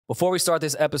Before we start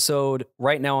this episode,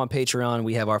 right now on Patreon,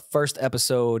 we have our first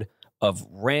episode of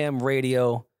Ram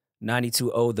Radio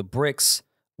 92.0 The Bricks,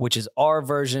 which is our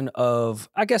version of,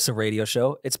 I guess, a radio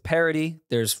show. It's parody.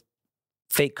 There's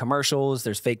fake commercials.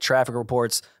 There's fake traffic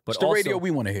reports. But it's the also, radio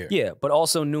we want to hear. Yeah, but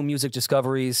also new music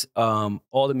discoveries. All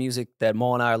the music that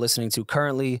Mo and I are listening to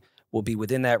currently will be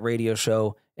within that radio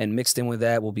show, and mixed in with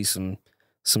that will be some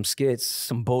skits,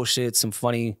 some bullshit, some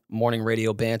funny morning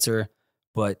radio banter.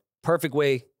 But perfect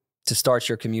way to start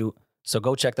your commute. So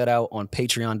go check that out on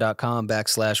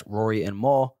patreon.com/Rory and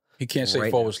Mo. He can't say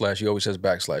right / he always says /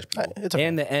 people. Okay.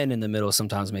 And the N in the middle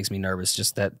sometimes makes me nervous.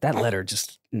 Just that letter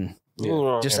just... I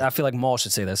feel like Maul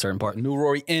should say that certain part. New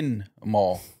Rory in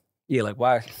Maul. Yeah, like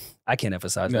why? I can't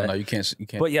emphasize that. No, you can't.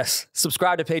 But yes,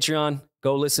 subscribe to Patreon.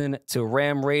 Go listen to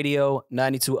Ram Radio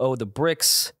 92.0 The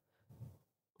Bricks,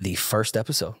 the first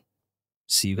episode.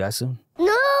 See you guys soon. No,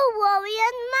 Rory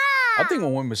and Mom. I think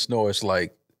when women snore, it's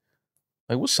like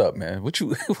what's up, man? What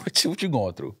you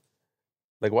going through?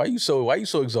 Like, why you so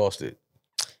exhausted?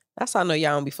 That's how I know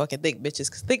y'all don't be fucking thick bitches,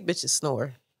 because thick bitches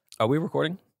snore. Are we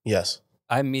recording? Yes.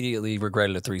 I immediately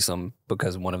regretted a threesome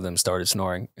because one of them started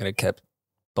snoring and it kept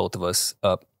both of us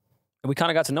up. And we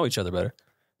kind of got to know each other better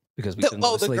because we couldn't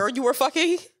go to the sleep. girl you were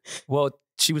fucking? Well,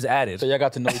 she was added. So y'all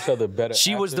got to know each other better.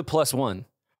 She was the +1.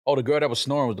 Oh, the girl that was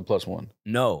snoring was the +1.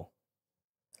 No.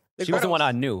 She was the one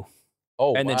I knew.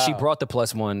 Oh, and then she brought the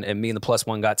 +1, and me and the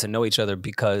 +1 got to know each other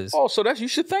because... Oh, so you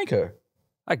should thank her.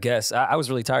 I guess. I was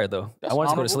really tired, though. I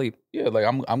wanted to go to sleep. Yeah, like,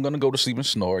 I'm going to go to sleep and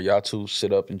snore. Y'all two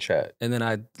sit up and chat. And then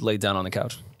I laid down on the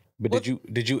couch. But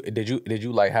did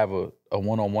you like have a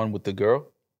one-on-one with the girl?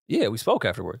 Yeah, we spoke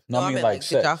afterwards. No, I mean like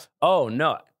sex. Oh,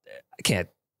 no. I can't.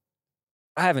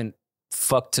 I haven't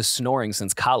fucked to snoring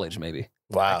since college, maybe.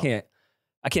 Wow.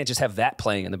 I can't just have that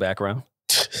playing in the background.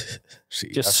 See,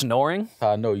 just snoring?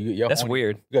 I know. That's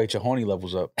weird. You got to get your horny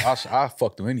levels up. I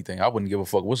fuck through anything. I wouldn't give a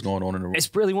fuck what's going on in the room. It's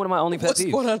really one of my only pet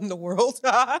peeves. What's going on in the world?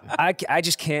 I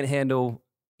just can't handle,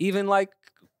 even like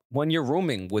when you're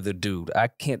rooming with a dude. I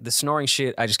can't, the snoring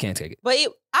shit, I just can't take it. But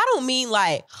I don't mean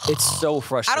like... It's so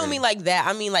frustrating. I don't mean like that.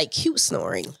 I mean like cute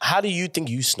snoring. How do you think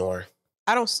you snore?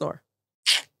 I don't snore.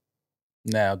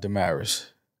 Now, Demaris,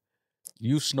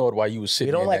 you snored while you was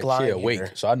sitting in that chair awake.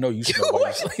 Here. So I know you snored while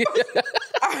you sleep.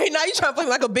 All right, now you trying to play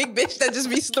like a big bitch that just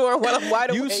be snoring while I'm wide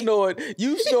awake.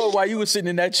 You snored while you was sitting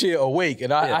in that chair awake,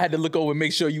 and I had to look over and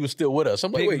make sure you were still with us.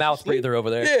 I'm like, big mouth breather over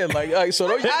there. Yeah, like so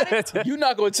you're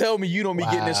not gonna tell me you don't be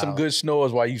getting in some good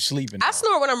snores while you sleeping. I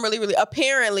snore when I'm really, really.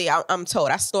 Apparently, I'm told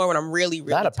I snore when I'm really,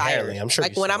 really not tired. Apparently, I'm sure.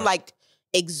 Like when I'm like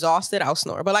exhausted, I'll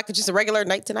snore. But like just a regular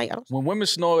night to night, I don't. When women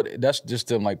snore, that's just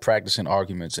them like practicing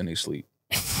arguments in their sleep.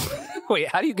 Wait,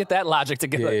 how do you get that logic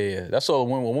together? Yeah. That's all.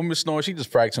 When women snore, she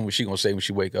just practicing what she gonna say when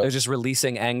she wake up. They're just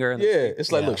releasing anger. Yeah,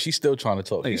 it's like, look, she's still trying to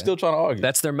talk. She's still trying to argue.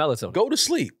 That's their melatonin. Go to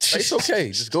sleep. It's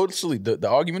okay. Just go to sleep. The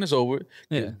argument is over.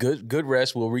 Yeah. Good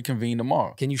rest. We'll reconvene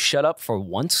tomorrow. Can you shut up for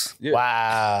once? Yeah.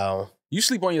 Wow. You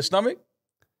sleep on your stomach?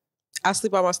 I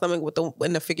sleep on my stomach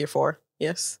in the figure 4.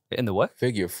 Yes. In the what?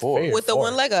 Figure 4. With the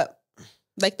one leg up.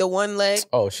 Like the one leg.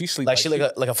 Oh, she sleep like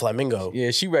a flamingo.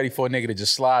 Yeah, she ready for a nigga to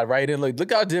just slide right in. Look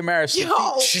how Demaris sleep.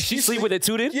 Yo, she sleep with it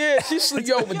tooted? Yeah, she sleep.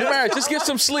 Yo, Demaris, just get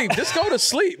some sleep. Just go to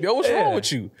sleep. Yo, what's wrong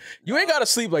with you? You ain't gotta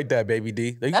sleep like that, baby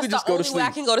D. Like, you that's can just the go to only way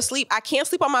sleep. I can go to sleep. I can't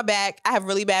sleep on my back. I have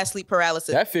really bad sleep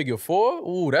paralysis. That figure 4,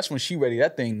 ooh, that's when she ready.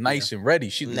 That thing nice and ready.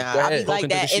 She Nah, go I ahead. be like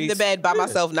that in the bed by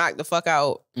myself, knocked the fuck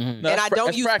out. Mm-hmm. No, and I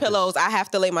don't use practice. pillows. I have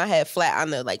to lay my head flat on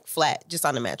the just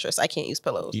on the mattress. I can't use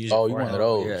pillows. Oh, you one of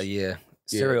those? Yeah.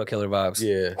 Serial killer vibes.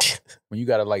 Yeah. When you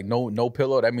got like no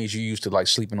pillow, that means you used to like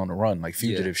sleeping on the run, like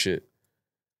fugitive shit.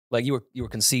 Like you were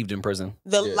conceived in prison.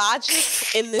 The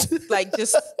logic in this, like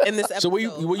just in this episode. So where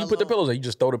you put the pillows at? You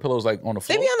just throw the pillows like on the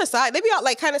floor? They be on the side. They be out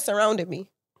like kind of surrounding me.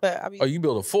 But I be, Oh, you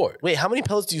build a fort. Wait, how many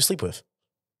pillows do you sleep with?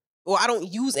 well, I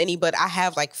don't use any, but I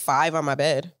have like 5 on my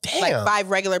bed. Damn. Like 5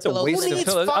 regular It's a pillows. waste Who of needs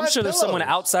pillows. I'm 5 sure there's someone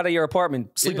pillows? outside of your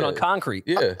apartment sleeping on concrete.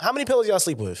 Yeah. How many pillows y'all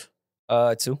sleep with?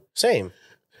 2. Same.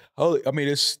 I mean,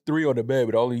 it's 3 on the bed,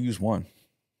 but I only use 1.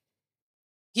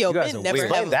 Yo, You guys men are never weird.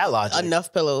 Explain have that logic.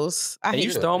 enough pillows. I And hate you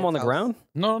just it. throw them on the ground?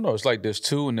 No. It's like there's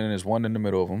 2 and then there's 1 in the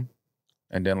middle of them.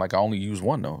 And then like I only use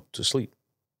 1 though to sleep.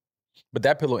 But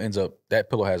that pillow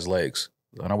has legs.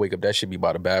 When I wake up, that should be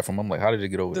by the bathroom. I'm like, how did it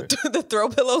get over there? The throw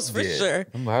pillows for sure.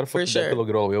 I'm like, how the fuck For did sure. that pillow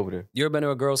get all the way over there? You ever been to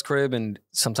a girl's crib and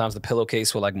sometimes the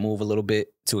pillowcase will like move a little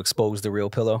bit to expose the real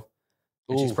pillow?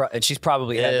 And she's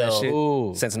probably had that shit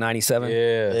Ooh. since 97.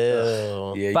 Yeah.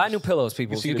 Ew. Yeah. Buy new pillows,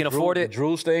 people. If see you the can drool- afford the it.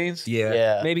 drool stains?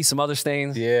 Yeah. Maybe some other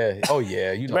stains. Yeah. Oh,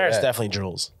 yeah. You know Demaris that. definitely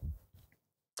drools.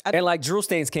 And like drool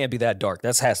stains can't be that dark.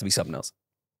 That has to be something else.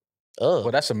 Oh.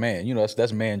 Well, that's a man. You know,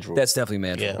 that's man drool. That's definitely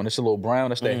man. Yeah. When it's a little brown,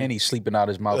 that's that Henny sleeping out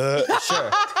his mouth.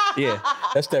 Sure. Yeah.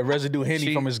 That's that residue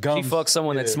Henny from his She gums. fucks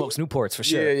someone that smokes Newports for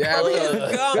sure. Yeah.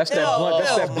 That's that blunt.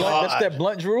 That's that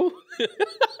blunt drool.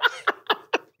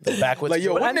 The backwards. Like,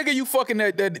 yo, what nigga you fucking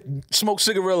that smoke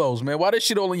cigarillos, man? Why this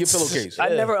shit all in your pillowcase? I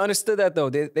never understood that though.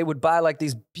 They would buy like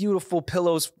these beautiful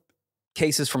pillows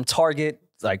cases from Target,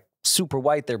 like super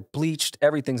white. They're bleached.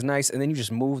 Everything's nice, and then you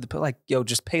just move the pillow. Like, yo,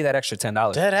 just pay that extra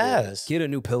 $10. Dead ass. Get a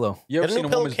new pillow. You ever Get a seen new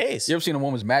a woman's pillowcase. You ever seen a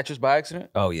woman's mattress by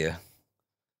accident? Oh yeah.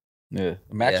 Yeah,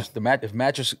 if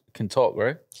mattress can talk,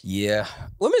 right? Yeah.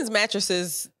 Women's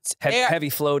mattresses, they're- Heavy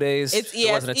flow days.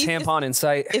 There wasn't a tampon in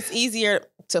sight. it's easier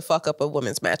to fuck up a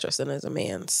woman's mattress than as a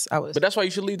man's. But that's why you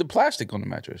should leave the plastic on the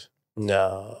mattress.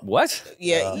 No. What?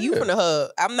 Yeah, you from the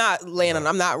hub. I'm not laying on.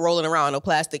 I'm not rolling around on no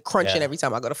plastic, crunching Yeah. every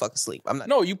time I go to fucking sleep. I'm not.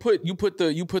 No, you put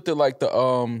the like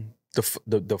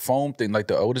the foam thing, like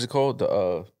the what is it called,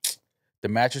 the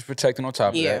mattress protecting on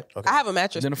top Yeah, of that. Okay. I have a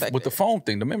mattress. Then protector. with the foam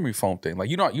thing, the memory foam thing, like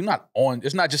you're not on.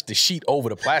 It's not just the sheet over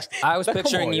the plastic. I was Like, come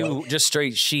picturing on, you yo. just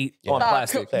straight sheet Yeah. on Nah,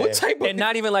 plastic. what type of And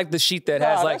not even like the sheet that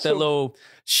has Nah, like that's the some- little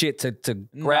shit to grab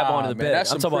Nah, onto the man, bed.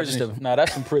 That's I'm some talking about just prison. the Nah,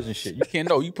 that's some prison shit. You can't.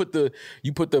 No, you put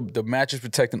the mattress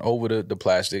protecting over the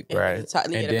plastic, And Right. the top-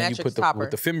 and yeah, the then you mattress put topper.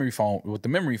 with the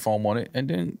memory foam on it, and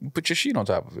then you put your sheet on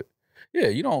top of it. Yeah,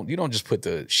 you don't just put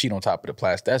the sheet on top of the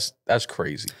plastic. That's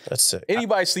crazy. That's sick.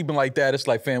 Anybody sleeping like that, it's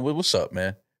like, fam, what's up,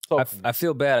 man? I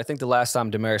feel bad. I think the last time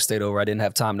Demaris stayed over, I didn't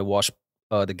have time to wash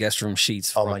the guest room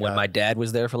sheets Oh from my when God. my dad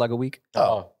was there for like a week.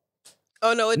 Oh,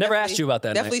 Oh no, it Never definitely- asked you about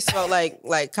that. Definitely smelled like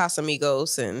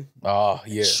Casamigos and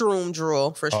yeah. shroom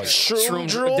drool for sure. Shroom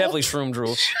drool? Definitely shroom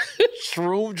drool.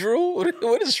 Shroom drool?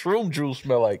 What does shroom drool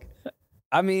smell like?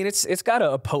 I mean, it's got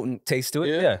a potent taste to it.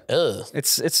 Yeah. Yeah. Ugh.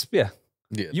 It's yeah.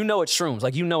 Yeah. You know it's shrooms.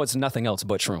 Like you know it's nothing else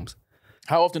but shrooms.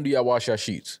 How often do y'all wash your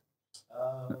sheets?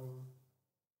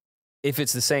 If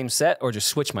it's the same set or just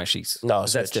switch my sheets. No,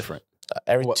 'Cause that's switch. different.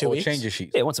 Every Or 2 weeks. change your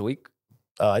sheets? Yeah, once a week.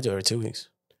 Oh, I do every 2 weeks.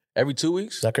 Every 2 Is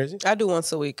weeks? that crazy? I do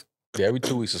once a week. Yeah, every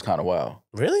 2 weeks is kind of wild.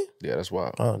 Really? Yeah, that's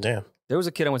wild. Oh, damn. There was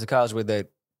a kid I went to college with that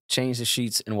changed his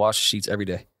sheets and washed the sheets every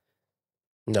day.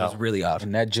 It was No. really odd.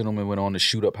 And that gentleman went on to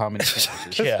shoot up how many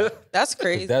campuses? Yeah. That's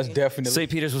crazy. That's definitely St.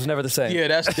 Peter's was never the same. yeah,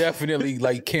 that's definitely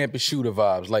like campus shooter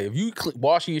vibes. Like if you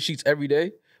washing your sheets every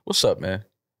day, what's up, man?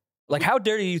 Like how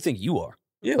dirty do you think you are?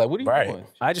 Yeah, like what are you Right. doing?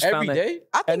 I just Every found that, day?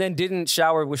 I think and then didn't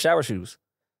shower with shower shoes.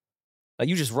 Like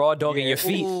you just raw dogging Yeah. your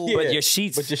feet, Ooh. but Yeah. your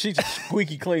sheets. But your sheets are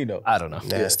squeaky clean though. I don't know.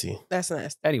 Nasty. that's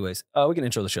nice. Anyways, we can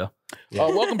intro the show.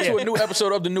 Welcome to a new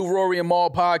episode of the new Rory and Maul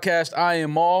podcast. I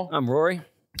am Maul, I'm Rory.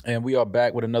 and we are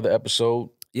back with another episode,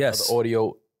 Yes. another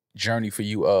audio journey for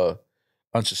you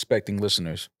unsuspecting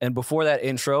listeners. And before that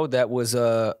intro, that was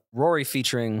Rory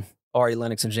featuring Ari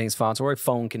Lennox and James Fauntleroy.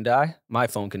 Phone Can Die. My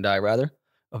Phone Can Die, rather.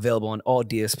 Available on all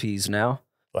DSPs now.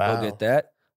 Wow. Go get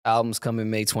that. Album's coming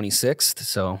May 26th,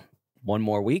 so one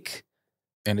more week.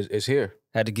 And it's here.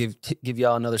 Had to give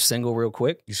y'all another single real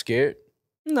quick. You scared?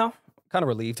 No, kind of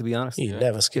relieved, to be honest. You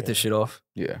never Get skip this shit off.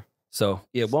 Yeah. So,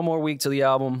 yeah, one more week to the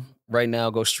album. Right now,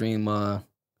 go stream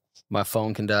My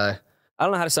Phone Can Die. I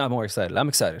don't know how to sound more excited. I'm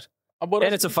excited. But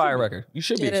And it's a you fire should be. record. You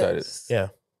should be It excited. is. Yeah.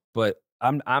 But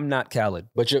I'm not Khaled.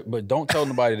 But don't tell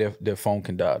nobody their phone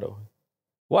can die though,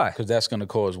 Why? because that's gonna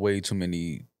cause way too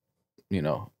many,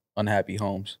 unhappy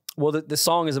homes. Well, the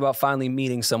song is about finally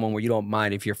meeting someone where you don't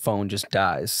mind if your phone just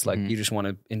dies. Like, Mhm. you just want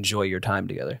to enjoy your time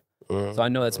together. Mhm. So I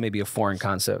know that's maybe a foreign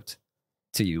concept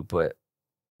to you, but,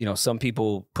 some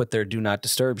people put their do not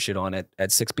disturb shit on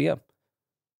at 6 p.m.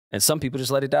 And some people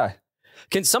just let it die.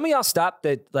 Can some of y'all stop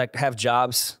that, like, have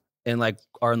jobs and, like,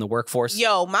 are in the workforce?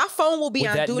 Yo, my phone will be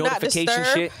with on that Do Not notification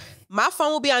Disturb. shit? My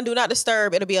phone will be on Do Not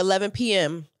Disturb. It'll be 11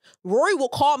 p.m. Rory will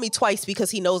call me twice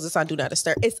because he knows it's on Do Not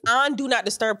Disturb. It's on Do Not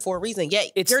Disturb for a reason. Yeah,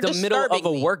 It's you're the middle of disturbing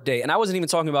a me. work day. And I wasn't even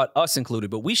talking about us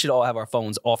included, but we should all have our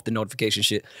phones off the notification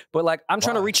shit. But like, I'm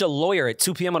trying to Why? reach a lawyer at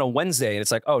 2 p.m. on a Wednesday, and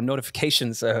it's like, oh,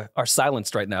 notifications are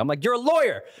silenced right now. I'm like, you're a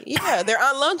lawyer. Yeah, they're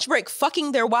on lunch break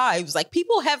fucking their wives. Like,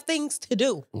 people have things to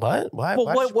do. What? Why? Well,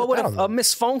 why what, you what put would that on a them?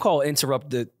 missed phone call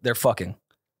interrupt their fucking?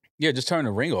 Yeah, just turn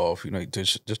the ring off.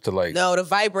 Just to like. No, the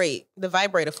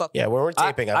vibrator fuck. Yeah, when we're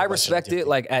taping, I respect it.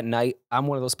 Like at night, I'm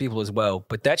one of those people as well.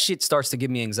 But that shit starts to give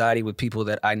me anxiety with people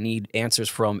that I need answers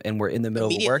from, and we're in the middle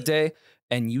of a Immediately. work day,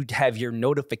 and you have your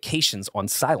notifications on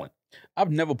silent.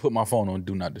 I've never put my phone on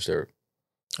Do Not Disturb.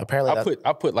 apparently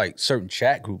I put like certain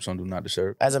chat groups on Do Not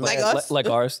Disturb. as a Like man. us? Like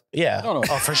ours. Yeah. No.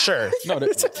 Oh, for sure. No,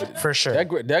 For sure.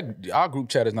 that our group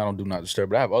chat is not on Do Not Disturb.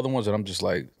 But I have other ones that I'm just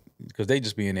like, because they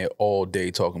just be in there all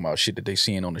day talking about shit that they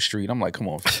seeing on the street. I'm like, come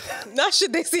on. Not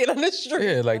shit they see it on the street.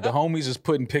 Yeah, like the homies is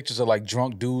putting pictures of like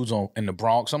drunk dudes in the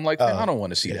Bronx. I'm like, man, I don't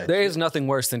want to see that. There is nothing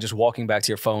worse than just walking back to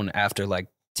your phone after like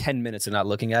 10 minutes and not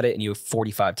looking at it, and you have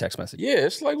 45 text messages. Yeah,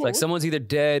 it's like, Like someone's either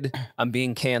dead, I'm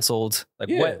being canceled.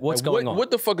 Like what's going on?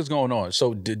 What the fuck is going on?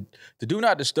 So the do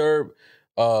not disturb,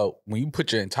 when you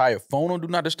put your entire phone on do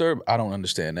not disturb, I don't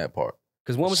understand that part.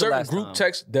 Because when was certain the last group time?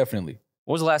 text, definitely.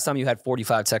 When was the last time you had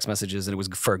 45 text messages and it was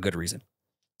for a good reason?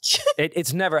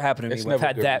 It's never happened to me. It's We've never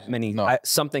had good that reason. many. No.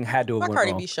 Something had to have My went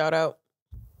Cardi wrong. B shout out.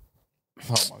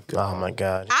 Oh my god. Oh my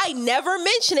god. I never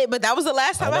mentioned it, but that was the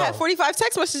last time I had know. 45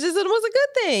 text messages, and it was a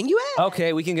good thing. You asked.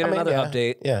 Okay, we can get I mean, another yeah.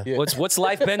 update. Yeah. Yeah. What's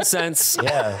life been since?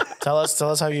 Yeah. Tell us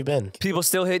how you've been. People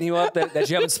still hitting you up that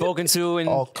you haven't spoken to and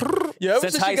Oh, Yeah, ever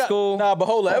Since she high school. Nah, but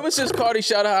hold on. Ever since Cardi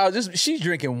shouted out, she's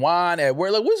drinking wine at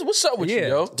work. Like, what's up with you, Yeah.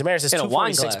 yo? Demaris is In a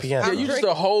wine 2:46 glass. p.m. Yeah, you just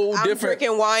a whole I'm different.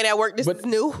 drinking wine at work. This is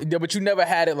new. Yeah, but you never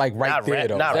had it like right Not there red-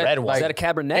 though. not That- red wine. Is that a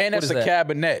Cabernet? And What that's is a that?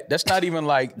 Cabernet. That's not even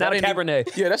like Not a that ain't even-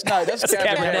 Cabernet. Yeah, that's a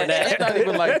Cabernet. That's not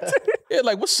even like. Yeah,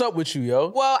 like what's up with you,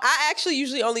 yo? Well, I actually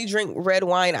usually only drink red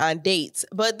wine on dates,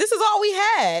 but this is all we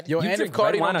had. Yo, You and drink if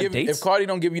Cardi red wine don't on give dates? if Cardi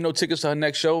don't give you no tickets to her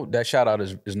next show, that shout out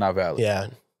is not valid. Yeah.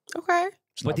 Okay.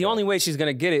 But the only way she's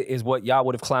gonna get it is what y'all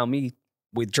would have clowned me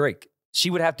with Drake. She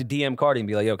would have to DM Cardi and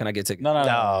be like, "Yo, can I get tickets?"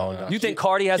 No. You think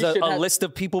Cardi has she a should have- list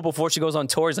of people before she goes on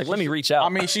tour? She's like, "Let me reach out." I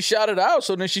mean, she shouted out,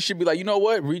 so then she should be like, you know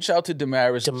what? Reach out to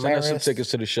Demaris, send her some Demaris. tickets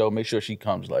to the show, make sure she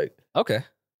comes. Like, okay,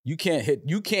 you can't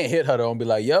hit her though and be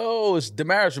like, yo, it's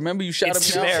Demaris. Remember you shouted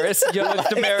it's me out? Demaris. Yo, it's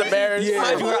Demaris. Yeah.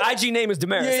 Mind you, her IG name is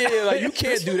Demaris. Yeah, like you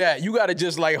can't do that. You got to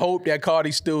just like hope that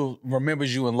Cardi still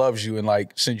remembers you and loves you and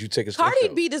like sends you tickets. to the Cardi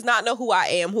show. B does not know who I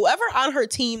am. Whoever on her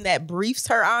team that briefs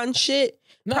her on shit.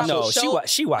 probably No,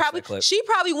 she watched probably, that clip. She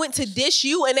probably went to diss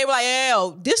you, and they were like,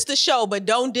 "Yo, diss the show, but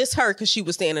don't diss her because she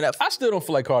was standing up." I still don't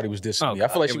feel like Cardi was dissing Oh, me. I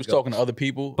God, feel like here she we was go. talking to other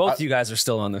people. Both you guys are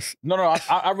still on this. No,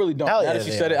 I really don't. Hell Now yeah, that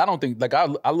she they said are. it, I don't think like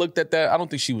I looked at that. I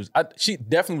don't think she was. She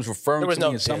definitely was referring There was to no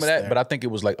me in some of diss that, there. but I think it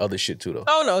was like other shit too though.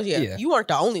 Oh no, yeah, Yeah. you weren't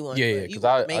the only one. Yeah, but you because were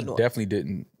I the main one. definitely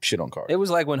didn't shit on Cardi. It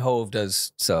was like when Hove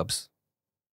does subs.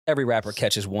 Every rapper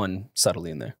catches one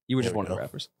subtly in there. You were just There we one of the go.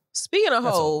 rappers. Speaking of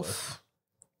That's all Hove,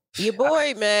 your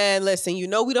boy, man, listen, you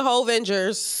know we the Hove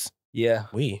Avengers. Yeah,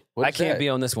 What I is can't that? be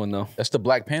on this one though. That's the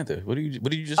Black Panther. What did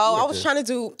you just? Oh, do I right was there? trying to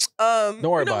do. Don't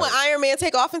worry you know about when it. Iron Man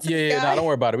take off into the Yeah, sky? nah, don't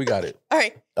worry about it. We got it. All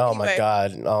right. Oh my Anyway.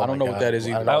 god. Oh I don't my know what God. that is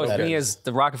either. I don't That know was what me is. as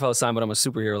the Rockefeller sign, but I'm a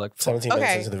superhero. Like 17 minutes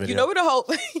Okay, into the video. you know what the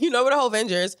Hove, you know what the Hove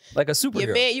Avengers. like a superhero.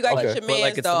 Your man, you got to Okay. get your But like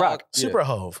man's it's The dog. Rock. Super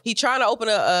Hove. He trying to open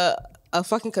a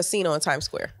fucking casino in Times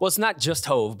Square. Well, it's not just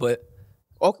Hove, but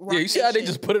Yeah, you see how they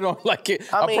just put it on like it.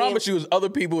 I I mean- promise you, it's other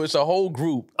people. It's a whole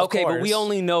group. okay, but we course.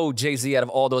 only know Jay-Z out of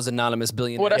all those anonymous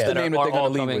billionaires. Well, that's the that name that are they're gonna all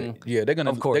leave coming. with. Yeah, they're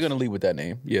Of course. gonna leave with that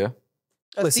name. Yeah.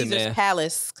 Listen, Caesar's man.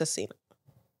 Palace Casino.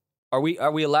 Are we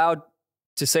allowed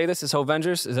to say this as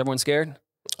Hovengers? Is everyone scared?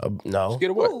 No.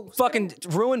 Get away. Ooh, Fucking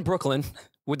ruined Brooklyn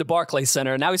with the Barclays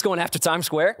Center. Now he's going after Times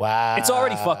Square. Wow. It's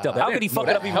already fucked up. How could he fuck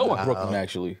it up even more? Brooklyn,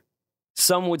 actually.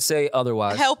 Some would say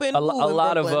otherwise. Helping a who in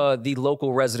lot of Brooklyn? the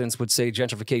local residents would say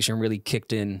gentrification really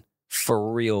kicked in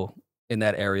for real in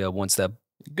that area once that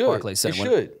Good. Barclays It Center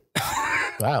should.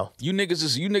 Wow. You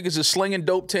niggas is slinging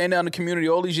dope, tearing down the community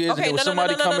all these years, and Okay, there was no, no,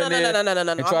 somebody no, no, come no, in no, there no, no, no,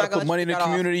 no, and no. try I'm to not put money in the gonna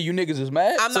let you community. You niggas is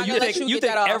mad. I'm So not you gonna think let you get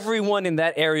think that off. everyone in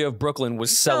that area of Brooklyn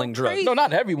was selling drugs? crazy. No,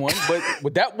 not everyone,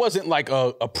 but that wasn't like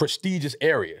a prestigious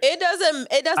area. It doesn't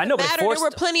I know, but it matter. There forced-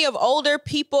 were plenty of older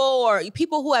people or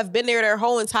people who have been there their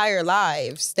whole entire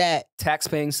lives that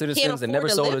Tax-paying can't citizens afford that never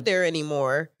to sold live a there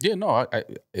anymore. Yeah, no,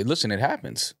 listen, it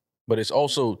happens. But it's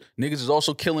also, niggas is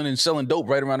also killing and selling dope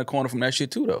right around the corner from that shit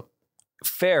too, though.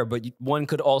 fair, but one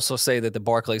could also say that the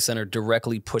Barclays Center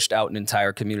directly pushed out an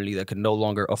entire community that could no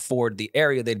longer afford the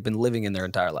area they'd been living in their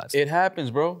entire lives. It happens,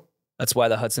 bro. That's why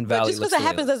the Hudson But Valley just because looks it the way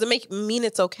happens doesn't mean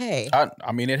it's okay.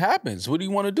 I mean, it happens. What do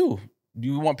you want to do?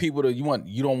 You want people to,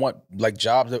 you don't want like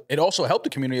jobs. It also helped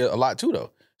the community a lot too, though.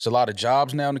 It's a lot of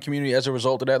jobs now in the community as a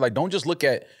result of that. Like, don't just look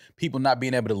at people not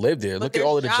being able to live there. But Look at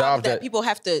all of the there's jobs that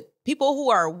people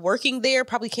who are working there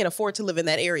probably can't afford to live in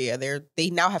that area. They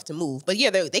now have to move. But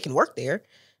yeah, they can work there,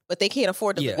 but they can't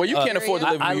afford to Yeah. live. Well, you in can't that afford to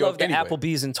area. live in I New love York the anyway.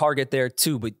 Applebee's and Target there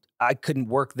too, but I couldn't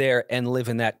work there and live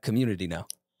in that community now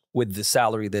with the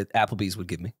salary that Applebee's would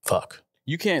give me. Fuck.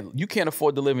 You can't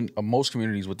afford to live in most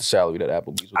communities with the salary that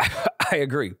Applebee's would give. I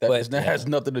agree, That has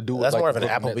nothing to do with That's like, more of an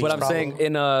Brooklyn. Applebee's but I'm problem.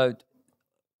 saying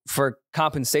for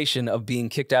compensation of being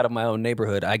kicked out of my own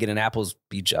neighborhood, I get an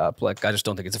Applebee's job. Like, I just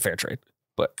don't think it's a fair trade.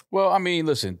 Well, I mean,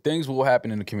 listen, things will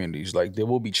happen in the communities. Like there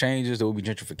will be changes, there will be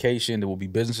gentrification, there will be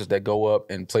businesses that go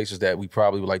up in places that we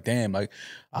probably were like, damn, like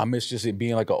I miss just it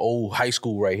being like an old high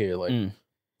school right here. Like,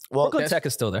 Well, Brooklyn Tech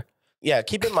is still there. yeah,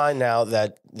 keep in mind now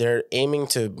that they're aiming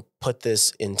to put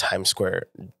this in Times Square.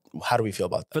 How do we feel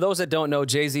about that? For those that don't know,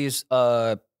 Jay-Z's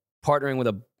partnering with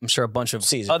I'm sure a bunch of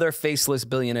Caesar. other faceless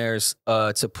billionaires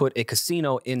to put a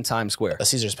casino in Times Square, A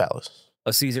Caesar's Palace.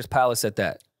 a Caesar's Palace at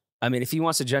that. I mean, if he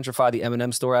wants to gentrify the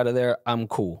M&M store out of there, I'm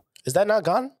cool. Is that not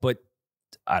gone? But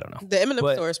I don't know. The M&M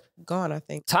But- store is gone, I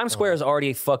think. Times Square is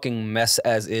already a fucking mess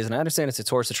as is, and I understand it's a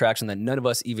tourist attraction that none of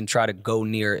us even try to go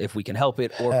near if we can help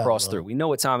it or Hell cross no. through. We know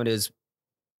what time it is,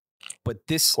 but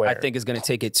this, Square. I think, is going to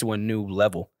take it to a new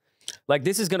level. Like,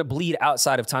 this is going to bleed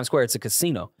outside of Times Square. It's a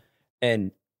casino.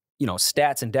 And, you know,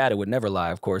 stats and data would never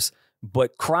lie, of course,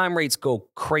 but crime rates go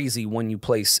crazy when you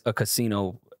place a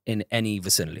casino in any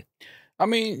vicinity. I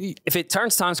mean, If it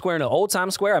turns Times Square into old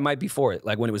Times Square, I might be for it,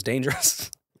 like when it was dangerous.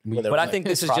 When there But was, I think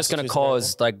this is just going to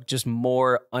prostitutes cause like just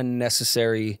more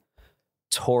unnecessary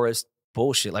tourist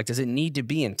bullshit. Like, does it need to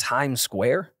be in Times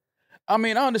Square? I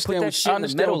mean, I understand. that shit I in the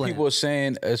understand middle what lane. people are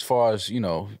saying as far as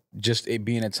just it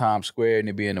being in Times Square and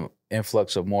it being an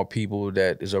influx of more people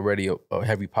that is already a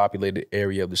heavy populated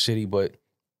area of the city. But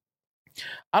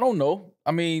I don't know.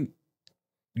 I mean,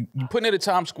 you putting it at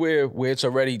Times Square where it's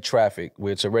already traffic,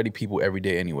 where it's already people every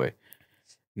day anyway.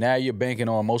 Now you're banking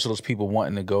on most of those people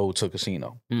wanting to go to a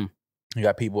casino. Mm. You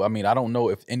got people. I mean, I don't know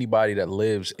if anybody that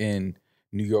lives in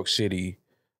New York City.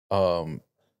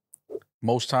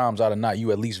 Most times out of not,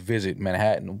 you at least visit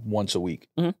Manhattan once a week,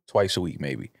 twice a week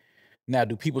maybe. Now,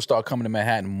 do people start coming to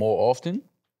Manhattan more often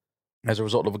as a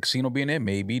result of a casino being there?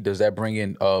 Maybe. Does that bring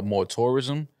in more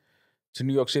tourism to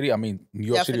New York City? I mean, New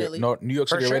York Definitely. City, New York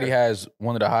City For already sure. has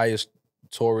one of the highest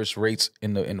tourist rates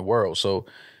in the world. So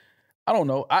I don't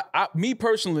know. Me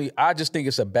personally, I just think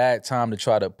it's a bad time to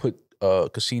try to put a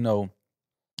casino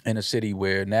in a city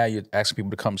where now you're asking people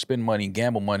to come spend money,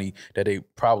 gamble money that they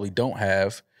probably don't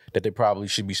have, that they probably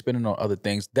should be spending on other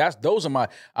things.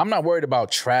 I'm not worried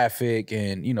about traffic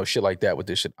and, shit like that with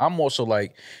this shit. I'm also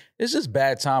like, it's just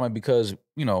bad timing because,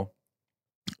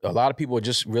 a lot of people are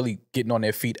just really getting on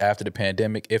their feet after the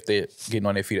pandemic, if they're getting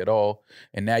on their feet at all.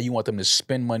 And now you want them to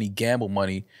spend money, gamble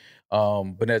money.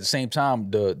 But at the same time,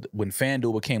 when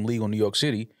FanDuel became legal in New York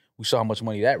City, we saw how much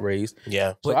money that raised.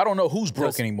 Yeah. So I don't know who's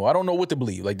broke anymore. I don't know what to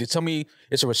believe. Like, they tell me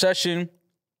it's a recession,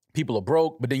 people are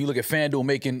broke, but then you look at FanDuel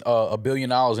making $1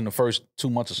 billion in the first 2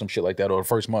 months or some shit like that, or the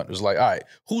first month. It's like, all right,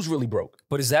 who's really broke?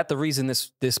 But is that the reason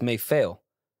this may fail?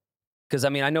 Because, I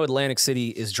mean, I know Atlantic City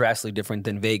is drastically different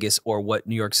than Vegas or what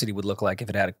New York City would look like if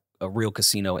it had a real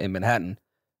casino in Manhattan.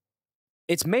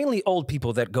 It's mainly old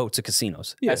people that go to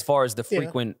casinos as far as the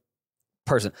frequent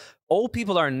person. Old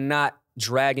people are not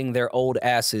dragging their old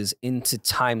asses into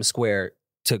Times Square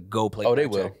to go play. Oh, they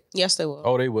blackjack. will. Yes, they will.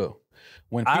 Oh, they will.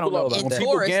 When I don't people know are- about when that.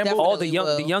 people Tourists gamble, All the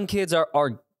Definitely will. young kids are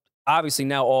obviously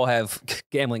now all have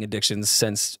gambling addictions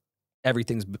since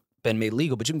everything's been made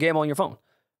legal, but you can gamble on your phone.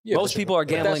 yeah, Most but- people are but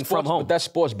that's gambling from sports- home. But that's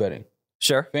sports betting.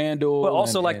 Sure. FanDuel. But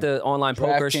also and- like and the online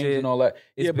poker DraftKings shit and all that.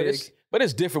 is Yeah, but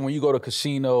it's different when you go to a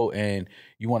casino and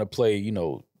you want to play,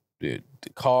 the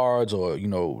cards or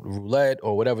roulette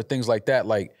or whatever, things like that.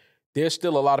 Like, there's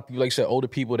still a lot of people, like I said, older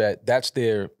people that's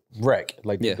their rec.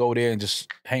 Like, they Yeah. go there and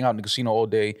just hang out in the casino all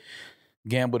day,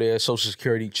 gamble there, Social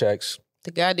Security checks.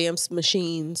 The goddamn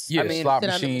machines. Yeah, I mean, slot sit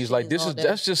on the machines. Like, machines all day.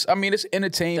 that's just. I mean, it's They're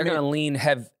entertainment. going to lean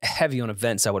heavy on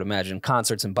events, I would imagine.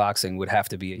 Concerts and boxing would have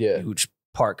to be a Yeah. huge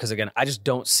part. Because, again, I just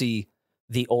don't see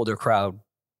the older crowd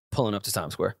pulling up to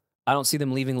Times Square. I don't see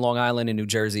them leaving Long Island and New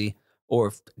Jersey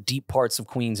or deep parts of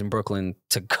Queens and Brooklyn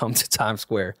to come to Times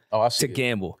Square Oh, I see to it.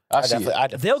 gamble. I see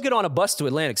it. They'll get on a bus to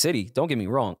Atlantic City. Don't get me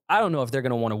wrong. I don't know if they're going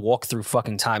to want to walk through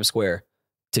fucking Times Square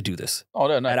to do this. Oh,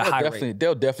 no, at a high rate.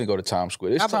 they'll definitely go to Times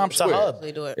Square. It's I believe Times they'll Square.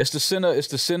 definitely do it. It's the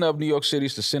center of New York City.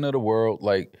 It's the center of the world.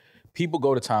 Like, people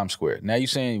go to Times Square. Now you're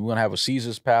saying we're gonna have a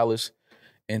Caesar's Palace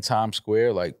in Times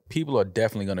Square. Like, people are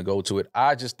definitely gonna go to it.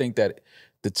 I just think that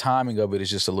the timing of it is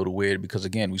just a little weird because,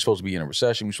 again, we're supposed to be in a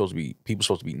recession. People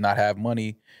supposed to be not have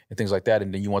money and things like that,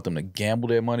 and then you want them to gamble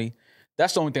their money.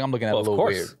 That's the only thing I'm looking at Well, a of little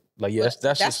course. weird. Like, yeah, But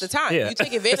that's that's just, the time. Yeah. You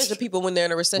take advantage of people when they're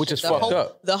in a recession. Which is The fucked hope-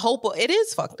 up. The hope, it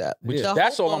is fucked up. which, The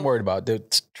that's hope all I'm of- worried about. The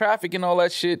traffic and all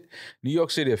that shit. New York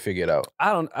City will figure it out.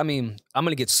 I mean, I'm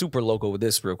going to get super local with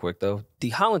this real quick, though. The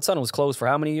Holland Tunnel was closed for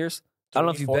how many years? I don't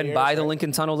know if you've 24 been years, by the right?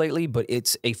 Lincoln Tunnel lately, but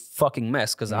it's a fucking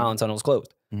mess because the Holland Tunnel is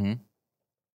closed. Mm-hmm.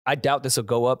 I doubt this will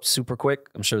go up super quick.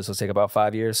 I'm sure this will take about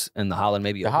 5 years, and the Holland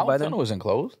may be The open by Holland then. Tunnel isn't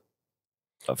closed.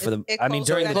 I mean,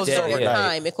 during the closed day, overnight. yeah.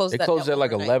 time. It closes It closes at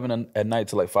like 11 at night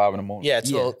to like 5 in the morning. Yeah,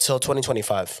 till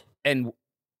 2025. And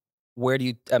where do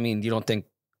you? I mean, you don't think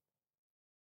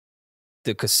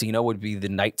the casino would be the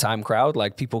nighttime crowd?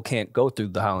 Like people can't go through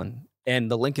the Holland, and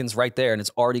the Lincoln's right there, and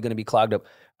it's already going to be clogged up.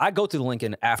 I go through the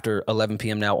Lincoln after 11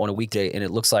 p.m. now on a weekday, and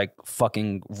it looks like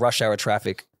fucking rush hour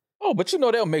traffic. Oh, but you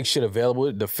know they'll make shit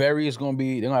available. The ferry is going to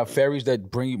be. They're going to have ferries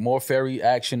that bring you more ferry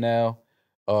action now.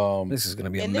 This is going to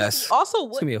be a And mess. this also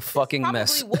It's going to be a fucking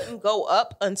mess. Probably wouldn't go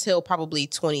up until probably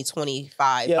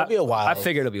 2025. Yeah, it'll be a while. I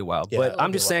figured it'll be a while, Yeah, but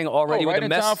I'm just saying already right with the in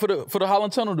mess. time for the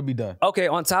Holland Tunnel to be done. Okay,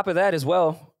 on top of that as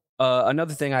well,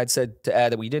 another thing I'd said to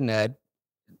add that we didn't add,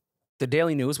 the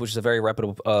Daily News, which is a very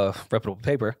reputable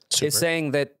paper, Super. is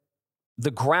saying that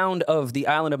the ground of the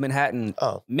island of Manhattan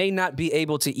may not be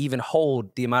able to even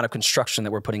hold the amount of construction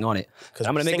that we're putting on it.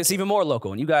 I'm going to make this even more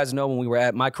local. And you guys know when we were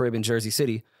at my crib in Jersey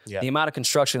City, the amount of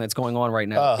construction that's going on right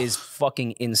now is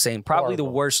fucking insane. Probably the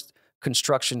worst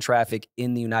construction traffic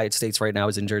in the United States right now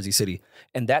is in Jersey City.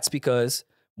 And that's because,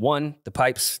 one, the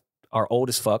pipes are old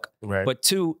as fuck. Right. But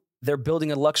two, they're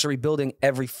building a luxury building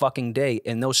every fucking day.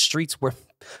 And those streets were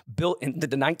built in the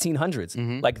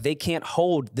 1900s. Like they can't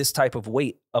hold this type of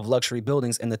weight of luxury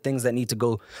buildings and the things that need to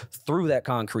go through that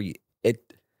concrete.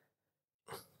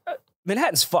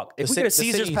 Manhattan's fucked. If we get a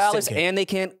Caesar's Palace and they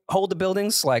can't hold the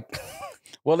buildings, like...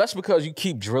 Well, that's because you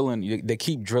keep drilling. They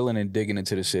keep drilling and digging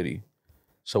into the city.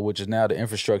 So which is now the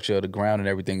infrastructure, the ground and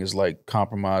everything is like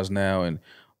compromised now. And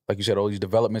like you said, all these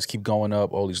developments keep going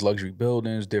up, all these luxury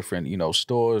buildings, different,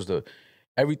 stores,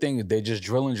 everything, they're just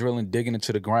drilling, digging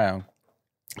into the ground.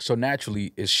 So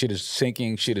naturally, shit is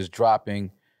sinking, shit is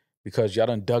dropping because y'all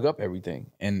done dug up everything.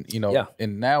 And,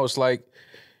 and now it's like,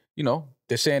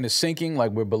 they're saying it's sinking,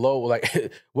 like we're below,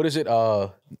 like, what is it?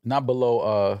 Not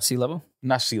below. Sea level?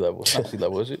 Not sea level. It's not sea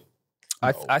level, is it?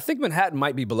 No. I think Manhattan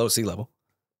might be below sea level.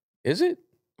 Is it?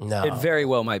 No. It very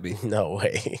well might be. No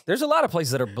way. There's a lot of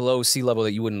places that are below sea level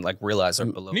that you wouldn't like realize are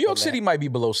below. New York City might be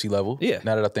below sea level. Yeah.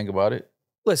 Now that I think about it.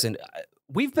 Listen,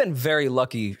 we've been very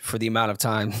lucky for the amount of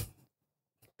time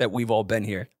that we've all been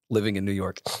here living in New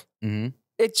York. Mm-hmm.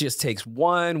 It just takes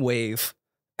one wave.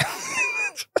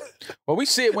 Well, we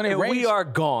see it when it rains. We are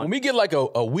gone. When we get like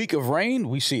a week of rain,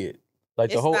 we see it.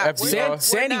 Like the whole FDR.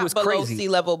 Sandy was below crazy. Sea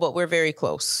level, but we're very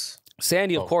close.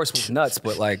 Sandy, of course, was nuts,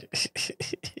 but like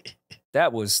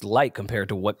that was light compared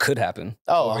to what could happen.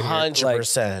 Oh,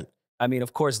 100%. I mean,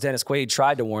 of course, Dennis Quaid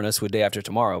tried to warn us with Day After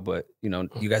Tomorrow, but you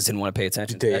guys didn't want to pay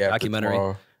attention to that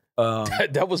documentary.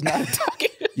 That was not a documentary.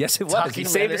 Yes, it was. He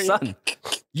saved his son.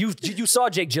 You saw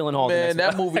Jake Gyllenhaal. Man,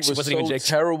 that movie was so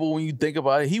terrible when you think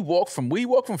about it. He walked from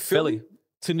Philly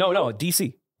to New York.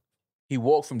 DC. He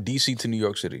walked from DC to New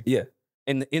York City. Yeah,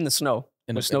 in the snow.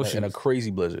 In a crazy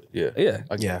blizzard. Yeah.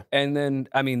 Yeah. And then,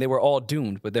 I mean, they were all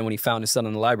doomed. But then when he found his son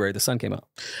in the library, the sun came out.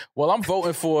 Well, I'm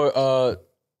voting for.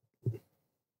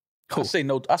 I say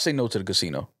no to the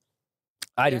casino.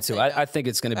 I do too. I think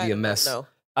it's going to be a mess. No.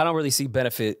 I don't really see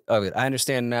benefit of it. I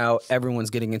understand now everyone's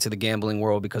getting into the gambling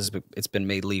world because it's been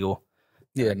made legal.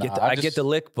 Yeah, I get the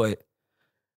lick, but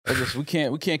we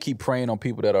can't keep preying on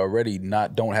people that already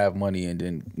don't have money and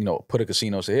then put a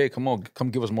casino and say, hey, come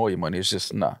give us more of your money. It's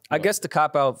just nah. I guess the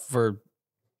cop out for,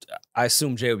 I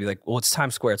assume Jay would be like, well, it's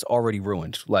Times Square. It's already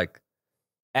ruined. Like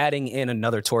adding in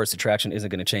another tourist attraction isn't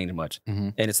going to change much,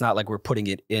 and it's not like we're putting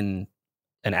it in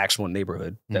an actual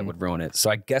neighborhood that would ruin it. So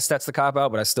I guess that's the cop out,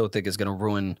 but I still think it's going to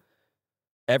ruin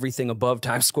everything above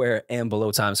Times Square and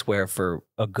below Times Square for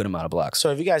a good amount of blocks. So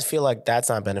if you guys feel like that's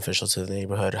not beneficial to the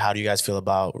neighborhood, how do you guys feel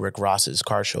about Rick Ross's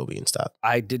car show being stopped?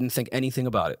 I didn't think anything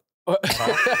about it.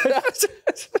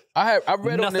 I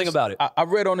read nothing about it. I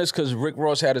read on this because Rick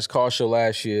Ross had his car show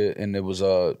last year, and it was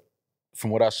from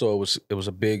what I saw, it was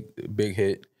a big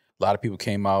hit. A lot of people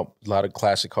came out. A lot of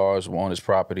classic cars were on his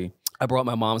property. I brought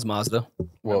my mom's Mazda.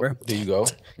 Well, there you go.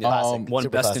 One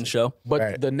best in show.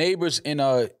 But the neighbors in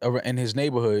his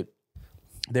neighborhood,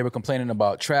 they were complaining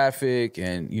about traffic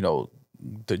and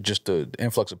the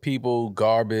influx of people,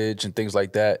 garbage and things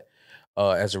like that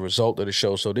as a result of the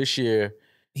show. So this year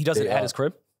he does it at his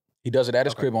crib. He does it at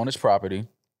his crib on his property.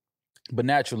 But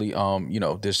naturally,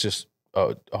 there's just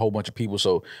a whole bunch of people,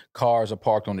 so cars are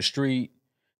parked on the street,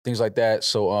 things like that.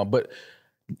 So, but.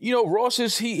 Ross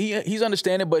is he's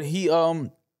understanding, but he's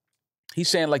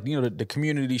saying like the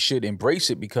community should embrace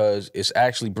it because it's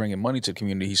actually bringing money to the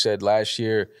community. He said last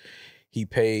year he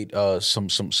paid some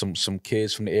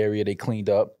kids from the area. They cleaned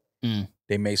up.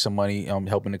 They made some money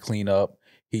helping to clean up.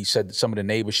 He said that some of the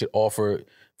neighbors should offer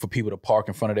for people to park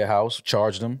in front of their house,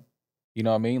 charge them. You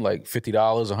know what I mean? Like $50,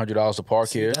 $100 to park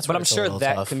here. But I'm sure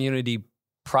that community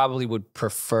probably would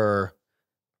prefer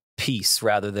peace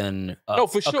rather than No,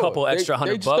 for sure. a couple extra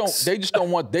 $100. They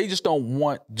just don't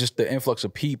want just the influx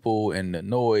of people and the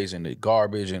noise and the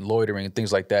garbage and loitering and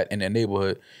things like that in their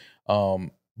neighborhood.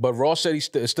 But Ross said he's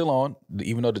still on,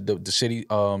 even though the city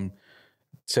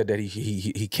said that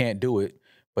he can't do it.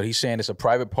 But he's saying it's a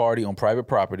private party on private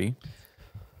property.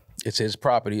 It's his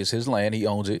property. It's his land. He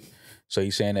owns it. So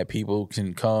he's saying that people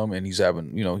can come and he's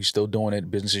having, he's still doing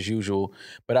it, business as usual.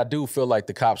 But I do feel like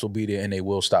the cops will be there and they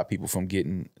will stop people from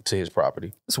getting to his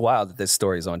property. It's wild that this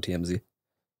story is on TMZ.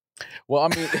 Well, I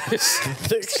mean,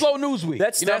 it's slow news week.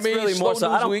 That's really more so.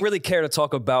 I don't really care to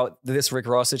talk about this Rick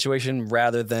Ross situation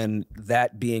rather than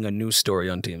that being a news story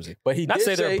on TMZ. But he not did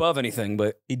say they're above anything,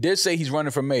 but he did say he's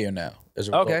running for mayor now as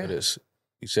a result of this.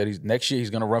 He said next year he's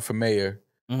going to run for mayor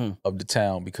of the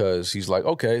town because he's like,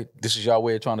 okay, this is y'all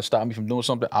way of trying to stop me from doing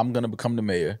something. I'm going to become the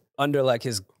mayor. Under like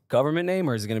his government name,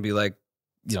 or is it going to be like,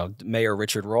 Mayor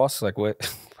Richard Ross? Like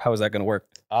what? How is that going to work?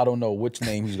 I don't know which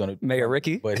name he's going to. Mayor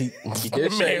Ricky? But he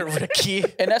did say. Mayor Ricky.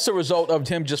 And that's a result of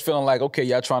him just feeling like, okay,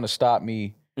 y'all trying to stop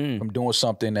me from doing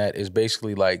something that is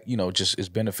basically like, just is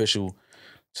beneficial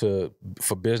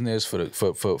for business,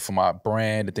 for my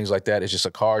brand and things like that. It's just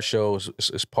a car show.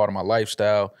 It's part of my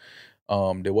lifestyle.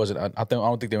 There wasn't. I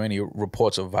don't think there were any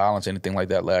reports of violence, anything like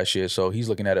that last year. So he's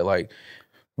looking at it like,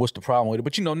 what's the problem with it?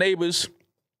 But neighbors,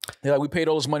 they're like, we paid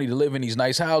all this money to live in these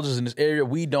nice houses in this area.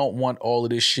 We don't want all of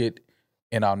this shit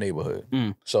in our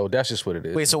neighborhood. So that's just what it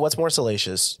is. Wait, so what's more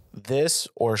salacious? This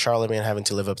or Charlamagne having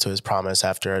to live up to his promise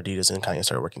after Adidas and Kanye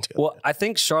started working together? Well, I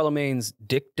think Charlamagne's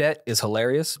dick debt is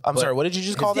hilarious. I'm sorry, what did you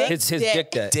just call that? His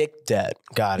dick debt. Dick debt.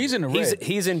 Got it. He's in the red.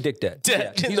 He's in dick debt.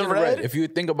 Debt He's in the red. If you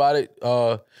think about it,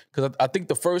 because I think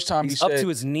the first time He's he said up to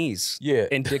his knees. Yeah.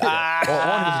 In dick debt. or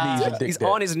on his knees in dick He's debt.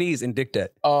 on his knees in dick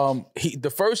debt.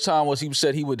 The first time was he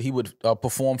said he would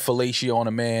perform fellatio on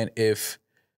a man if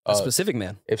A specific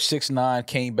man. If 6ix9ine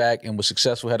came back and was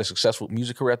successful, had a successful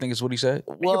music career, I think is what he said.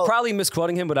 You're probably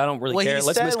misquoting him, but I don't really care.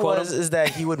 Let's misquote him. Is that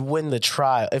he would win the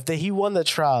trial. If he won the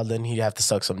trial, then he'd have to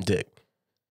suck some dick.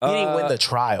 He didn't win the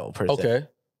trial, per se. Okay.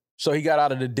 So he got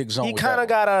out of the dick zone. He kind of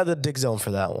got out of the dick zone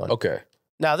for that one. Okay.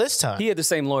 Now this time. He had the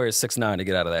same lawyer as 6ix9ine to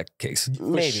get out of that case.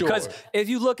 Maybe. sure. Because if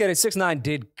you look at it, 6ix9ine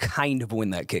did kind of win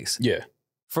that case. Yeah.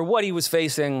 For what he was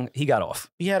facing, he got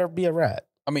off. He had to be a rat.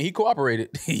 I mean, he cooperated.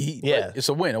 Yeah. It's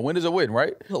a win. A win is a win,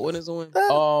 right? A win is a win.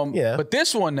 Yeah. But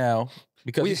this one now,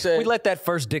 because he said we let that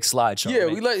first dick slide, Sean. yeah,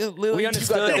 we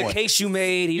understood the case you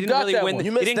made. He didn't got really that win. one.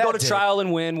 You He missed didn't go that to dick. trial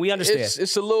and win. We understand.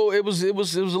 it's a little. It was a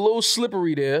little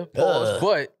slippery there. Pause.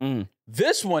 But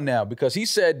this one now, because he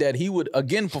said that he would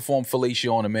again perform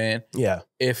fellatio on a man. Yeah.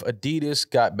 If Adidas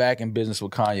got back in business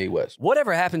with Kanye West.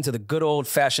 Whatever happened to the good old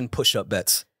fashioned push up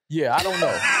bets? Yeah, I don't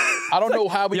know. I don't know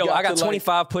how we got. I got to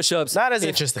 25 push ups. Not as if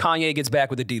interesting. Kanye gets back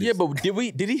with Adidas. Yeah, but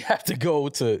did he have to go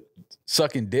to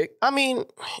sucking dick? I mean,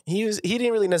 he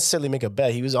didn't really necessarily make a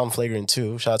bet. He was on flagrant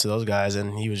 2. Shout out to those guys.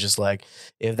 And he was just like,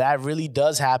 if that really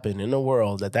does happen in the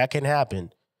world, that can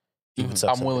happen, he would suck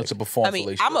I'm some willing dick. to perform. I mean,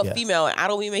 fellatio. I'm a Yeah. female and I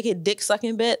don't be making dick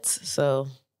sucking bets, so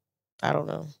I don't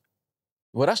know.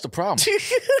 Well, that's the problem.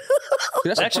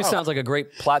 That's That actually sounds like a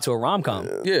great plot to a rom com.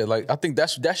 Yeah, like I think that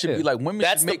should be like women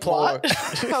That's should the make plot.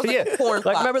 more. Yeah, Porn like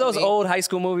plot remember to those me. old high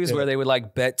school movies where they would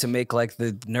like bet to make like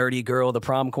the nerdy girl the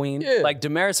prom queen? Yeah. Like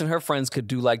Demaris and her friends could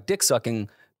do like dick sucking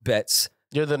bets.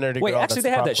 You're the nerdy Wait, girl. actually that's they the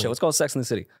have prom that show. queen. It's called Sex and the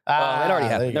City. It Ah, already there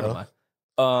happened. you Never go. mind.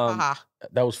 Haha.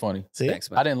 That was funny. See?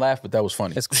 Thanks, man. I didn't laugh, but that was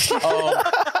funny. It's cool.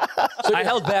 I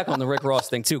held back on the Rick Ross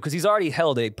thing too because he's already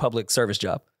held a public service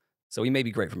job, so he may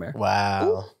be great for mayor.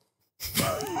 Wow.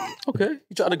 Okay,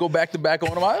 you try to go back to back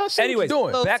on him. I see Anyways, what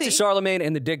you're doing. back to Charlamagne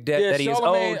and the dick debt that he is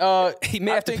Charlamagne, owed. He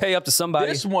may I have to think pay up to somebody.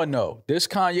 This one, no. This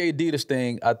Kanye Adidas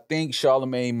thing, I think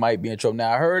Charlamagne might be in trouble.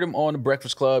 Now, I heard him on the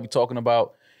Breakfast Club talking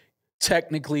about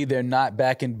technically they're not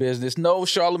back in business. No,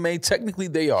 Charlamagne, technically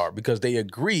they are because they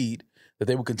agreed that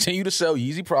they will continue to sell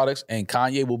Yeezy products and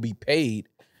Kanye will be paid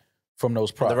from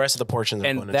those products. The rest of the portions are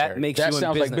and going to that charity. makes That you in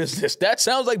sounds like business. That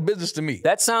sounds like business to me.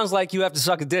 That sounds like you have to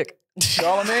suck a dick.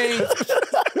 Charlamagne,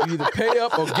 you either pay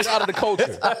up or get out of the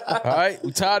culture. All right?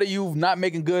 We're tired of you not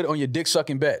making good on your dick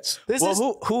sucking bets. This Well,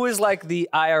 is who is like the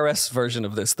IRS version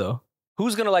of this though?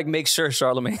 Who's gonna like make sure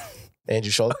Charlamagne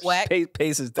Andrew Schultz. Whack.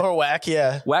 pays his debt? Or Whack,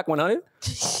 yeah. Whack 100?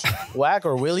 Whack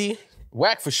or Willie.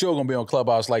 Whack for sure gonna be on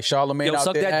Clubhouse like Charlamagne Yo, out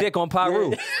suck there that dick on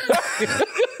Pyru.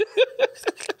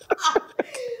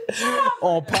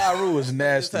 on Pyru is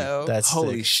nasty. So, That's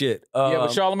Holy sick. shit. Yeah, but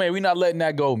Charlamagne, we not letting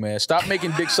that go, man. Stop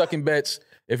making dick sucking bets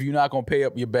if you're not gonna pay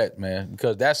up your bet, man.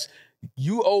 Because that's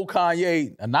you owe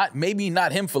Kanye, maybe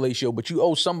not him fellatio, but you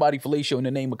owe somebody fellatio in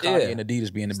the name of Kanye and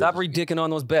Adidas being in Stop business. re-dicking on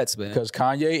those bets, man. Because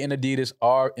Kanye and Adidas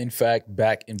are in fact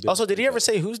back in business. Also, did he ever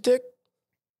say whose dick?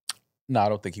 No, I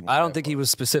don't think he. I don't think he was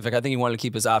specific. I think he wanted to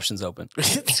keep his options open.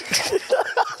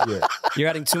 Yeah, You're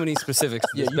adding too many specifics.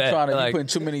 yeah. You putting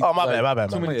too many. Oh, my bad.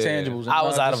 Too many tangibles. I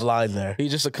was out of line there. He's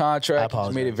just a contract.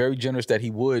 He's made it very generous that he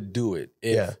would do it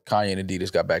if Kanye and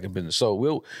Adidas got back in business.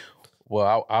 So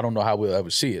I don't know how we'll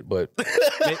ever see it, but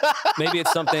maybe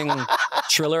it's something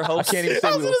Triller hosts. I can't even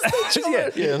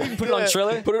say yeah. Put it on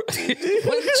Triller.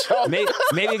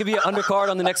 Maybe it could be an undercard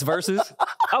on the next Versus.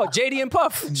 Oh, JD and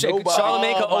Puff.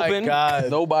 Charlamagne could open. God.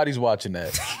 Nobody's watching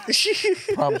that.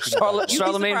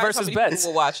 Charlamagne versus Betts.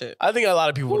 Will watch it. I think a lot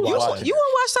of people would watch that. You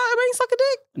want to watch Charlamagne suck a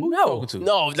dick?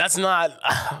 No, that's not.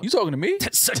 You talking to me?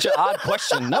 That's such an odd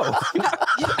question. No.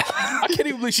 I can't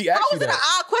even believe she asked How me was it an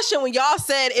that. odd question when y'all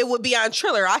said it would be on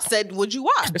Triller? I said, would you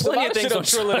watch? There's a lot of shit on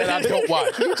Triller that I don't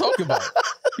watch. What are you talking about?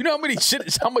 You know how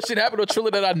much shit happened on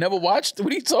Triller that I never watched?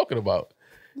 What are you talking about?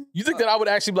 You think that I would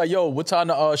actually be like, yo, what time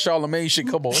the Charlamagne shit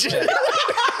come on?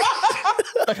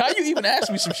 Like, how you even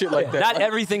ask me some shit like that? Not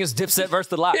everything is Dipset versus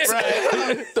the Lox.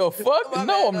 Right. The fuck?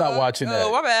 No, I'm not watching that.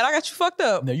 Oh, my bad. I got you fucked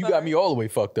up. No, you got me all the way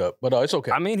fucked up. But it's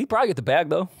okay. I mean, he probably get the bag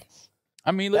though.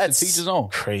 I mean, listen, teach his own.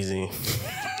 Crazy.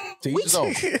 Teach his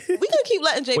own. We gonna keep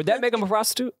letting Jay. Would that make him a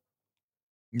prostitute?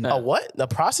 A what? The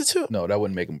prostitute? No, that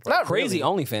wouldn't make him. Not Crazy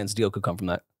really. OnlyFans deal could come from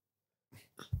that.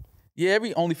 Yeah,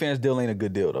 every OnlyFans deal ain't a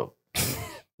good deal though.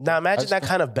 Now imagine that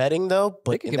kind of betting though,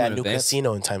 but could in give that him an new advance.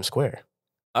 casino in Times Square.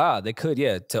 They could,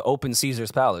 to open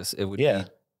Caesar's Palace. It would Yeah. be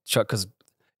because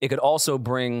it could also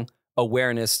bring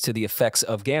awareness to the effects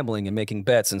of gambling and making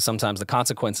bets and sometimes the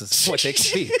consequences of what they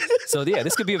could be. So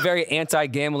this could be a very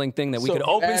anti-gambling thing that we So could if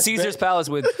you open ask Caesar's Palace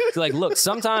with. Like, look,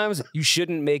 sometimes you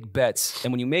shouldn't make bets.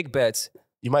 And when you make bets,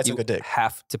 You might you suck a dick.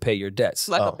 have to pay your debts.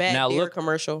 like Oh. a bad Now beer look-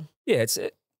 commercial? Yeah,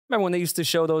 remember when they used to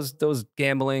show those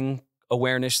gambling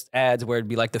awareness ads where it'd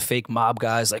be like the fake mob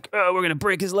guys like, oh, we're gonna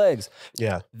break his legs.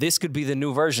 Yeah. This could be the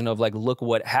new version of like, look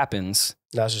what happens.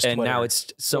 That's just And Twitter. now it's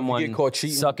someone you get caught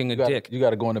cheating, sucking a dick. You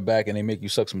got to go in the back and they make you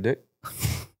suck some dick.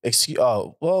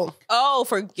 Well, Oh,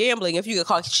 for gambling. If you get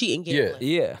caught cheating gambling.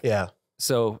 Yeah. yeah.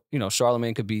 So,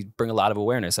 Charlamagne could bring a lot of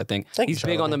awareness, I think. Thank you, He's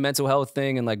big on Charlamagne. the mental health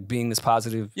thing and like being this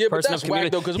positive Yeah, but person that's of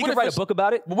community. whack, though, 'cause He what could if write a it's- book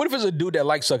about it. But what if it's a dude that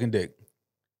likes sucking dick?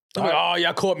 I'm like, oh,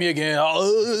 y'all caught me again.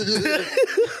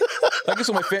 Like, it's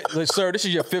like, sir, this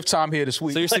is your 5th time here this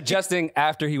week. So you're suggesting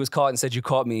after he was caught and said you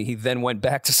caught me, he then went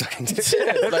back to sucking dick.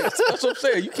 Like, that's what I'm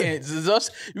saying. You can't. It's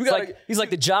us. You gotta. He's like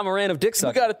the John Moran of dick We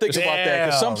sucking. got to think about that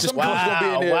because some dudes gonna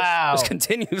be in there. Wow. Just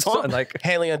continues on. Like,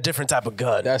 Handling a different type of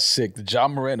gun. That's sick. The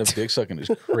John Moran of dick sucking is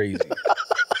crazy.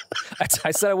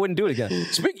 I said I wouldn't do it again. Do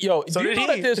you did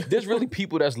know he. that there's really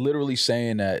people that's literally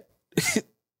saying that?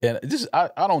 And this, I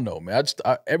don't know, man.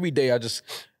 Every day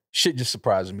shit just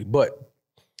surprises me. But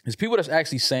there's people that's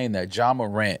actually saying that John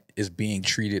Morant is being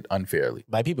treated unfairly.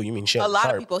 By people, you mean shit. A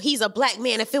lot of people. He's a black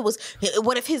man.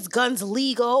 What if his gun's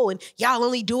legal and y'all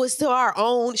only do it to our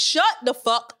own? Shut the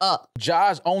fuck up.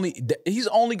 He's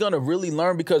only gonna really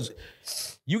learn because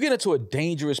you get into a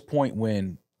dangerous point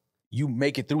when you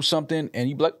make it through something and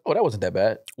you be like, oh, that wasn't that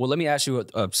bad. Well, let me ask you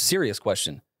a serious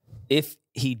question. If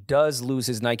he does lose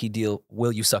his Nike deal,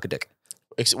 will you suck a dick?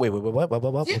 Wait, what?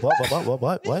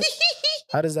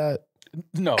 How does that?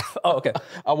 No, Oh, okay.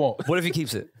 I won't. What if he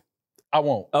keeps it? I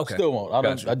won't. Okay. Still won't. I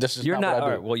don't. Gotcha. This is You're not. what I All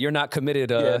do. right. Well, you're not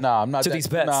committed. I'm not to that- these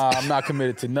bets. Nah, I'm not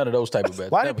committed to none of those type of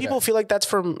bets. Why do Never people have. feel like that's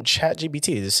from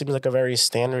ChatGPT? This seems like a very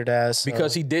standard ass.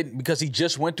 Because he didn't. Because he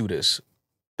just went through this.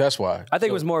 That's why. I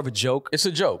think it was more of a joke. It's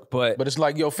a joke, But- it's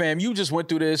like, yo, fam, you just went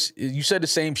through this. You said the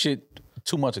same shit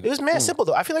 2 months ago. It was mad simple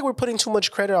though. I feel like we're putting too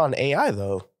much credit on AI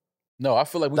though. No, I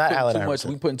feel like Not Allen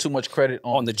Iverson. we putting too much credit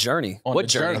on the journey. on What the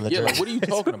journey? journey. Yeah, like, what are you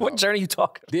talking about? What journey you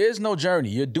talking? There's no journey.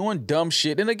 You're doing dumb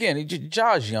shit. And again,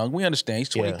 Ja's young. We understand. He's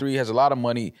 23, has a lot of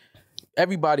money.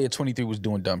 Everybody at 23 was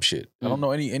doing dumb shit. I don't know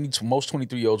most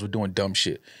 23-year-olds were doing dumb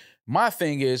shit. My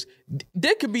thing is,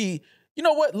 there could be, you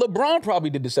know what? LeBron probably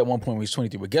did this at one point when he was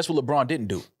 23, but guess what LeBron didn't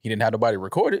do? He didn't have nobody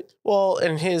record it. Well,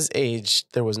 in his age,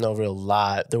 there was no real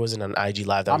live. There wasn't an IG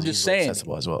live that I'm was just easily saying.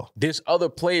 accessible as well. There's other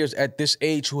players at this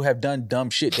age who have done dumb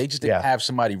shit. They just didn't Yeah. have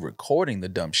somebody recording the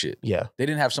dumb shit. Yeah. They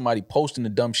didn't have somebody posting the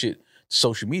dumb shit to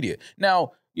social media.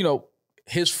 Now,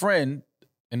 his friend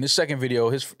in this second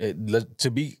video,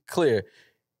 to be clear,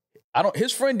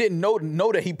 his friend didn't know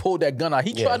that he pulled that gun out.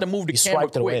 He tried to move the He camera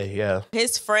swiped it quick. away. Yeah.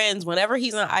 His friends, whenever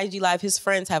he's on IG Live, his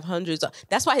friends have hundreds of.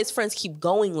 That's why his friends keep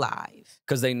going live.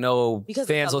 Because they know Because fans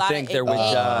there's a will lot think of they're with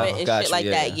engagement and Gotcha, shit like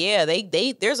that. Yeah,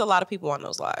 they there's a lot of people on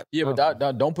those lives. Yeah,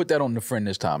 but don't put that on the friend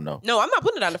this time, though. No, I'm not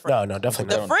putting it on the friend. No,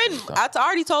 definitely The not. friend, I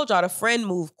already told y'all, the friend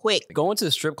moved quick. Going to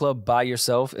the strip club by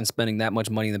yourself and spending that much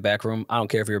money in the back room, I don't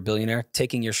care if you're a billionaire,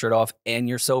 taking your shirt off and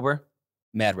you're sober,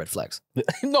 Mad red flags.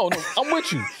 No, I'm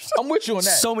with you. I'm with you on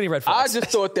that. So many red I flags. just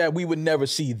thought that we would never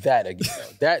see that again.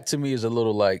 That to me is a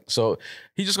little like, so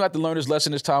he just got to learn his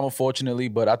lesson this time, unfortunately,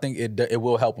 but I think it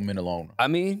will help him in the long run. I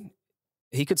mean,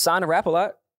 he could sign a rap a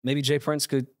lot. Maybe Jay Prince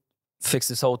could fix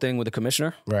this whole thing with the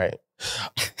commissioner. Right.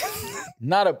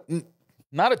 Not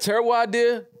a terrible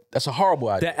idea. That's a horrible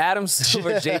idea. The Adam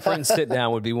Silver Jay Prince sit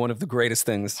down would be one of the greatest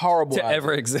things Horrible to idea.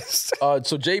 ever exist.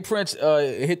 So Jay Prince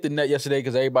hit the net yesterday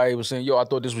because everybody was saying, yo, I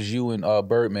thought this was you and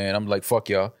Birdman. I'm like, fuck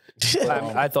y'all.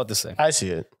 I thought the same. I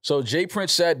see it. So Jay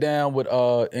Prince sat down with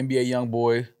NBA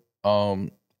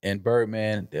YoungBoy and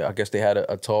Birdman. I guess they had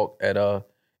a talk at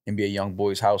NBA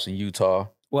YoungBoy's house in Utah.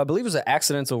 Well, I believe it was an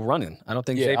accidental run-in. I don't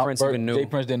think Jay Prince even knew. Jay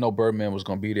Prince didn't know Birdman was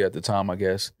going to be there at the time, I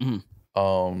guess.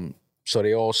 Mhm. So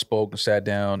they all spoke and sat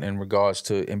down in regards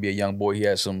to NBA YoungBoy. He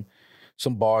had some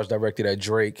bars directed at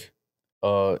Drake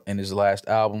in his last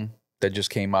album that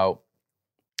just came out.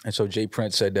 And so Jay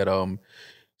Prince said that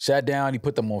sat down, he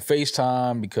put them on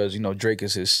FaceTime because, Drake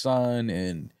is his son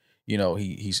and,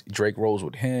 he's Drake rolls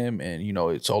with him and,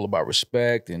 it's all about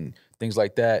respect and things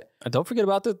like that. And don't forget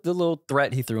about the little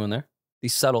threat he threw in there. The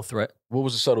subtle threat. What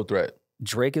was the subtle threat?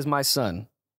 Drake is my son.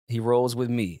 He rolls with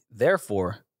me.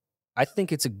 Therefore, I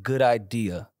think it's a good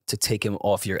idea to take him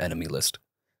off your enemy list.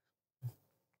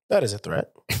 That is a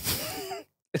threat.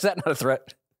 Is that not a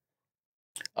threat?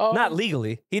 Not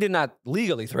legally. He did not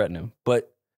legally threaten him,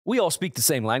 but we all speak the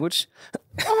same language.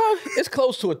 It's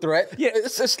close to a threat. Yeah,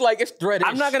 it's like it's threatish.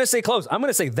 I'm not gonna say close. I'm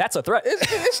gonna say that's a threat.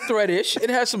 It's threatish. It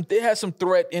has some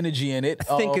threat energy in it.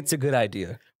 I think it's a good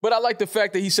idea. But I like the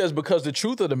fact that he says because the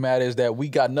truth of the matter is that we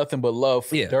got nothing but love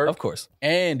for Dirk, of course,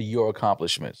 and your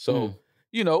accomplishments. So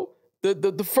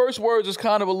the first words is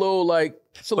kind of a little like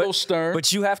a little stern.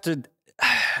 But you have to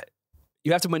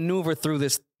maneuver through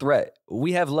this threat.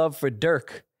 We have love for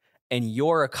Dirk and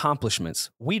your accomplishments.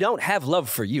 We don't have love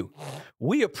for you.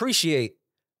 We appreciate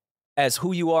as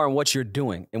who you are and what you're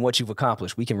doing and what you've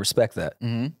accomplished. We can respect that.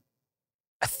 Mm-hmm.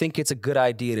 I think it's a good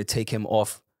idea to take him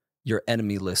off your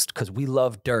enemy list because we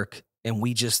love Dirk and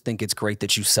we just think it's great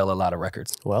that you sell a lot of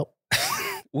records. Well,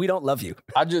 we don't love you.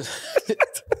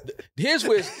 This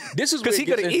is because he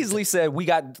could have easily said we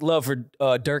got love for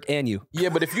Dirk and you. Yeah,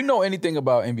 but if you know anything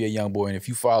about NBA YoungBoy and if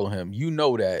you follow him, you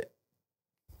know that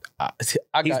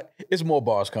it's more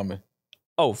bars coming.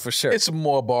 Oh, for sure. It's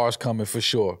more bars coming for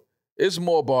sure. It's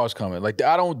more bars coming. Like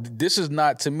this is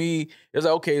not to me. It's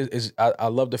like okay. I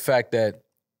love the fact that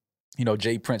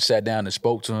Jay Prince sat down and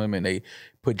spoke to him and they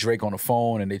put Drake on the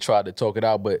phone and they tried to talk it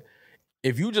out. But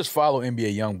if you just follow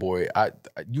NBA YoungBoy,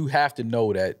 you have to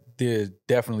know that there's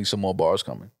definitely some more bars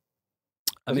coming.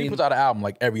 I mean, he puts out an album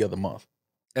like every other month.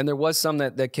 And there was some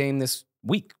that came this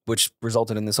week, which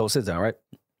resulted in this whole sit down, right?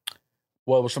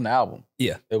 Well, it was from the album.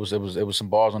 Yeah. It was some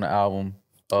bars on the album.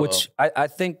 Which I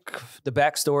think the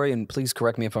backstory, and please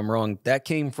correct me if I'm wrong, that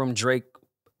came from Drake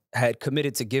had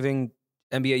committed to giving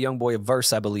NBA YoungBoy a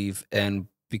verse, I believe, and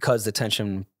because the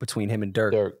tension between him and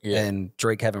Dirk and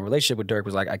Drake having a relationship with Dirk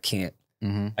was like, I can't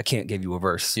give you a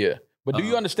verse. Yeah. But do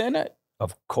you understand that?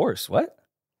 Of course. What?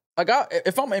 Like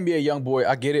if I'm NBA YoungBoy,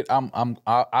 I get it.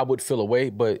 I would feel away,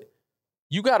 but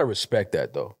you gotta respect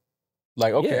that though.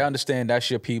 Like, okay, I understand that's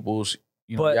your people's,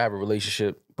 you have a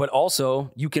relationship. But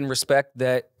also you can respect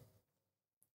that,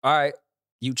 all right,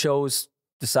 you chose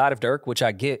the side of Dirk, which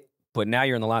I get, but now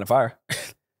you're in the line of fire.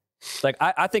 Like,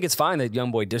 I think it's fine that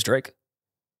YoungBoy dissed Drake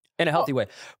in a healthy way.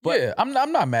 But yeah, I'm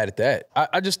not mad at that.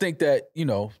 I just think that,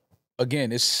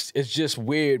 again, it's just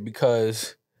weird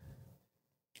because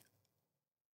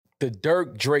the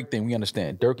Dirk-Drake thing, we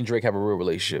understand. Dirk and Drake have a real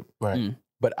relationship. Right. Mm.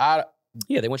 But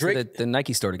they went to the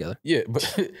Nike store together. Yeah,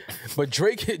 but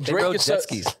Drake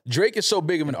is so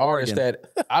big of an artist that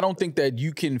I don't think that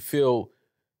you can feel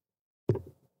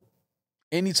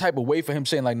any type of way for him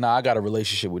saying like, nah, I got a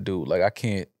relationship with dude. Like I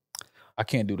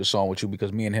can't do the song with you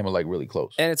because me and him are like really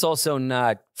close. And it's also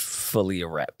not fully a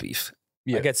rap beef.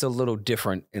 Yeah. Like it's a little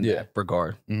different in that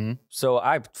regard. Mm-hmm. So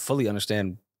I fully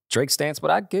understand Drake's stance, but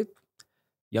I get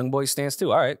YoungBoy's stance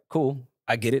too. All right, cool.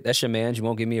 I get it. That's your man. You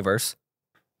won't give me a verse.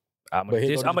 I'm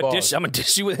gonna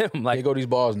dish you with him. Like, here go these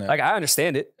bars now. Like I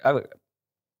understand it.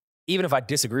 Even if I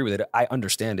disagree with it, I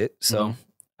understand it. So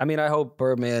I mean, I hope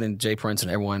Birdman and Jay Prince and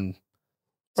everyone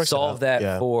solve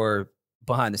that for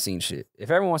behind the scenes shit.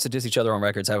 If everyone wants to diss each other on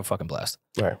records, have a fucking blast.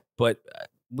 Right. But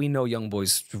we know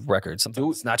YoungBoy's records.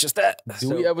 Sometimes it's not just that.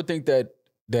 Do we ever think that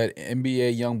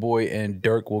NBA YoungBoy and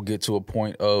Dirk will get to a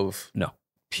point of no?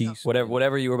 Peace.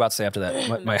 Whatever you were about to say after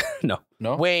that. No.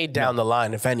 No. Way down the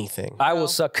line, if anything. I will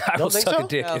suck. I will think suck so? a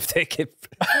dick No. if they get.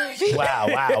 Wow.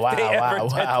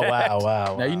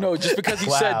 Now you know just because he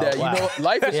said that, you know,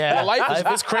 life is Yeah.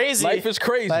 life is crazy. Life is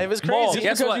crazy. Life is Maul, crazy.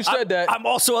 guess because what? you said that. I'm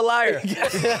also a liar.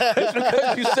 Just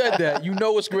because you said that, you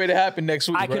know what's going to happen next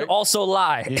week. I can right? also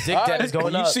lie. Your dick debt is going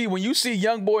when up. you see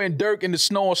Young Boy and Dirk in the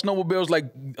snow on snowmobiles like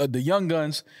the Young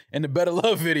Guns in the Better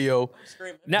Love video.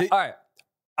 Now, all right.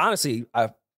 Honestly,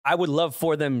 I would love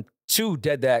for them to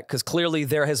dead that because clearly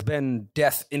there has been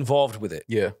death involved with it.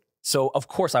 Yeah. So of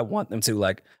course I want them to.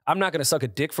 Like, I'm not gonna suck a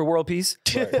dick for world peace,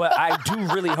 but I do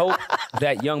really hope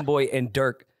that Young Boy and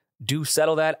Dirk do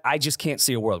settle that. I just can't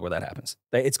see a world where that happens.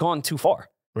 It's gone too far.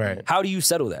 Right. How do you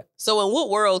settle that? So in what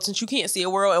world, since you can't see a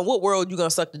world, in what world you gonna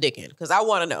suck the dick in? Because I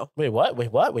want to know. Wait, what?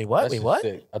 That's just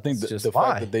sick. I think Just the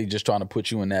why? fact that they just trying to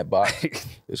put you in that box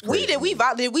is crazy. Did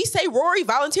we say Rory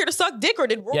volunteered to suck dick, or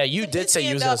did Rory Yeah, you put did his say you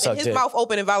hand was gonna up suck and his dick. mouth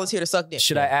open and volunteer to suck dick?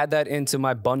 Should I add that into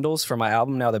my bundles for my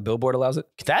album now that Billboard allows it?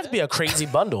 That'd be a crazy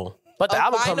bundle. But the A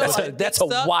album vinyl comes and with That's dick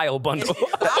a suck? wild bundle.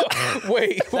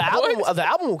 Wait, the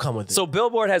album will come with it. So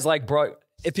Billboard has like brought.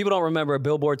 If people don't remember,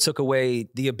 Billboard took away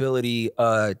the ability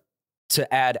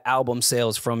to add album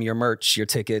sales from your merch, your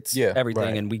tickets, everything,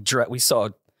 right. and we saw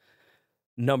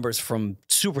numbers from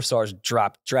superstars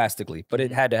drop drastically, but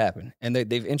it had to happen, and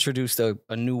they've introduced a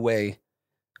new way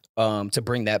to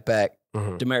bring that back.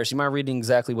 Demaris, you mind reading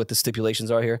exactly what the stipulations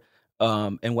are here?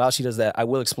 And while she does that, I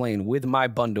will explain. With my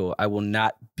bundle, I will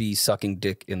not be sucking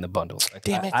dick in the bundle. Like,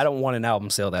 Damn it. I don't want an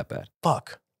album sale that bad.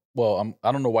 Fuck. Well,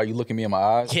 I don't know why you looking me in my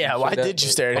eyes. Yeah, why did you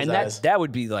stare at his And eyes? that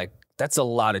would be like, that's a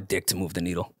lot of dick to move the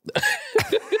needle.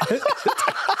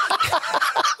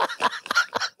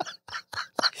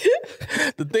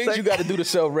 The things you got to do to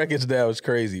sell records now is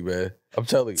crazy, man. I'm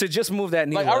telling you. To just move that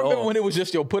needle. Like I at remember all. when it was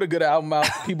just put a good album out,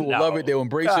 people will No. love it, they'll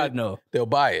embrace God, it, no. they'll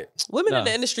buy it. Women in No.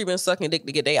 the industry been sucking dick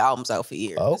to get their albums out for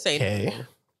years. This ain't Okay. new.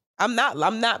 I'm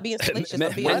not being salacious.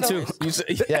 I'm being Men too. honest. You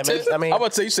said, Yeah, man, I mean, I'm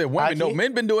about to say you said women. No, IG?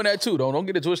 men been doing that too. Don't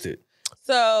get it twisted.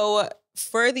 So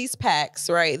for these packs,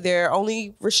 right, they're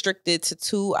only restricted to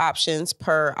 2 options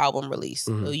per album release.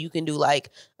 Mhm. So you can do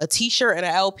like a t-shirt and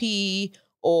an LP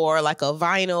or like a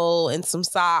vinyl and some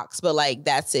socks, but like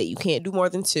that's it. You can't do more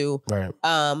than 2. Right.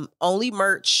 Only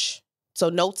merch. So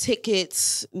no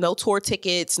tickets, no tour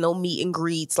tickets, no meet and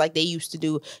greets like they used to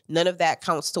do. None of that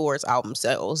counts towards album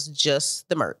sales, just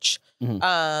the merch. Mhm.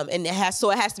 And it has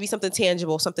to be something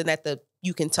tangible, something that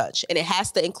you can touch. And it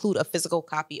has to include a physical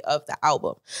copy of the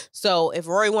album. So if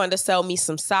Rory wanted to sell me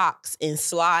some socks and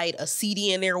slide a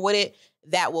CD in there with it,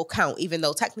 that will count. Even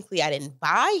though technically I didn't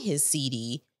buy his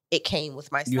CD, it came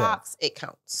with my Yeah. socks, it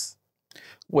counts.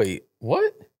 Wait,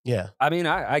 what? Yeah. I mean,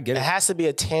 I get It it. has to be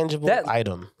a tangible That-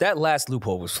 item. That last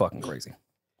loophole was fucking crazy.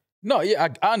 No, yeah,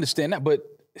 I understand that, but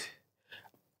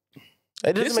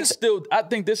It doesn't this make is sense. still. I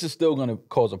think this is still going to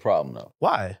cause a problem, though.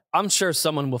 Why? I'm sure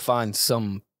someone will find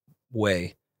some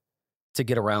way to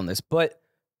get around this. But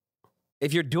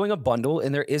if you're doing a bundle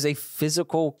and there is a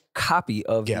physical copy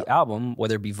of Yeah. the album,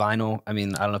 whether it be vinyl, I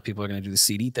mean, I don't know if people are going to do the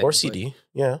CD thing. Or but CD.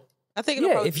 Yeah. I think it'll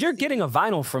Yeah, probably if be you're CD. getting a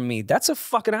vinyl from me, that's a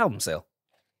fucking album sale.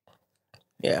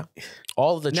 Yeah.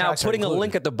 All of the Now, tracks are putting a included.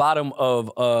 link at the bottom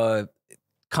of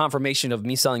confirmation of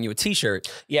me selling you a T-shirt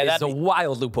Yeah, is that'd a be-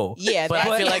 wild loophole. Yeah, But I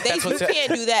that- feel like they, that's you what's-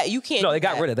 can't do that. You can't. No, do they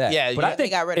got that. rid of that. Yeah, but yeah. I They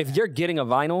think got rid of if you're getting a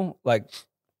vinyl, like,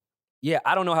 yeah,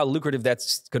 I don't know how lucrative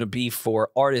that's going to be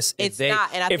for artists if It's they not,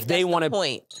 and I if think they that's want the to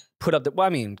point. put up the. Well, I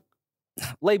mean,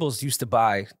 labels used to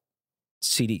buy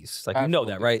CDs, like you know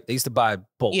that, Absolutely. right? They used to buy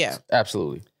bulk. Yeah.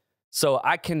 Absolutely. So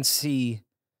I can see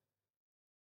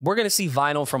we're going to see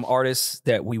vinyl from artists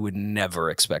that we would never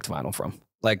expect vinyl from.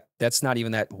 Like that's not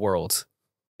even that world,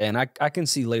 and I can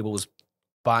see labels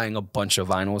buying a bunch of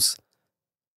vinyls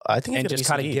I think it's and gonna just be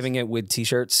kind of CDs. giving it with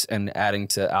T-shirts and adding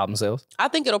to album sales. I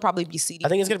think it'll probably be CDs. I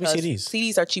think it's gonna be because CDs.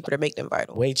 CDs are cheaper to make than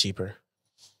vinyl. way cheaper.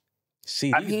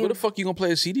 CDs. I mean- Where the fuck you gonna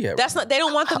play a CD at? That's not. They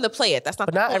don't want them to play it. That's not.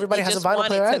 But the not point. everybody They has a just vinyl want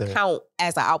player it to either. count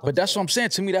as an album. But that's what I'm saying.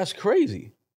 To me, that's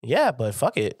crazy. Yeah, but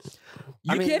fuck it.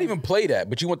 You I mean- can't even play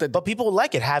that, but you want that. But people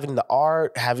like it, having the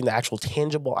art, having the actual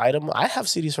tangible item. I have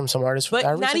CDs from some artists. But I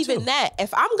not listen even to. that.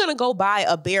 If I'm gonna go buy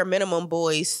a Bare Minimum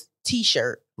Boys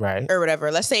T-shirt Right. or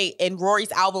whatever, let's say, and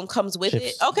Rory's album comes with Chips.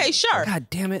 it. Okay, sure. God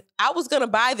damn it! I was gonna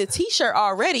buy the T-shirt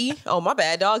already. Oh my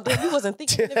bad, dog. Damn, you wasn't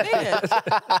thinking in advance.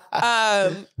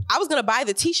 I was gonna buy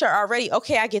the T-shirt already.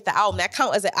 Okay, I get the album. That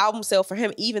count as an album sale for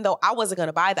him, even though I wasn't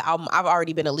gonna buy the album. I've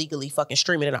already been illegally fucking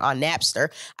streaming it on Napster.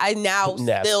 I now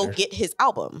still Napster. get his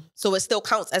album, so it still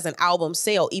counts as an album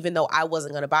sale, even though I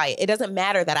wasn't gonna buy it. It doesn't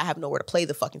matter that I have nowhere to play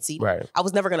the fucking CD. Right. I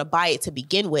was never gonna buy it to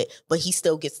begin with, but he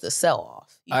still gets the sell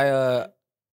off.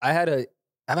 I had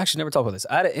I've actually never talked about this.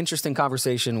 I had an interesting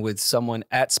conversation with someone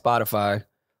at Spotify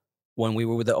when we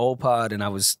were with the old pod and I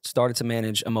was started to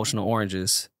manage Emotional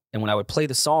Oranges. And when I would play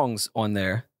the songs on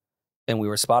there and we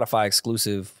were Spotify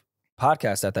exclusive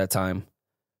podcast at that time,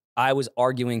 I was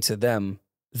arguing to them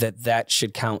that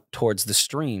should count towards the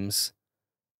streams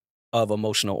of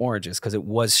Emotional Oranges because it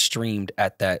was streamed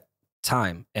at that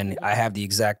time. And I have the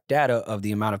exact data of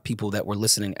the amount of people that were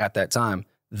listening at that time.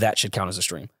 That should count as a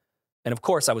stream. And of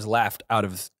course, I was laughed out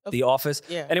of the office.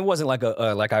 Yeah. And it wasn't like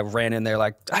like I ran in there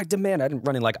like, I didn't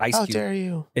run in like Ice Cube dare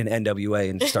you? In NWA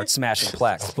and start smashing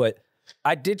plaques. But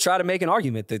I did try to make an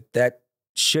argument that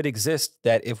should exist,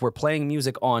 that if we're playing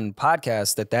music on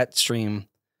podcasts, that stream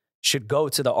should go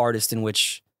to the artist in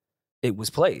which it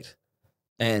was played.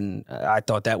 And I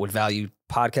thought that would value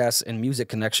podcasts and music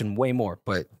connection way more.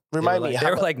 But they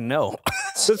were like, no.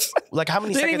 Like how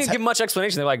many they seconds? They didn't even give much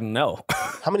explanation. They're like, no.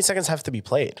 How many seconds have to be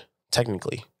played,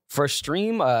 technically? For a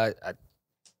stream, I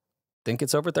think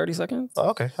it's over 30 seconds. Oh,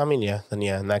 okay. I mean, yeah. Then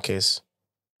yeah, in that case,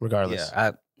 regardless.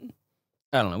 Yeah,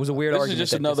 I don't know. It was a weird argument.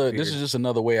 This is just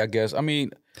another way, I guess. I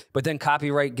mean, but then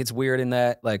copyright gets weird in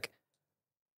that. Like,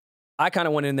 I kind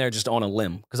of went in there just on a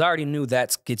limb because I already knew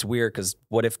that gets weird. Because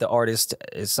what if the artist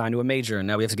is signed to a major and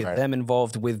now we have to get them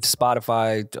involved with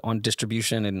Spotify on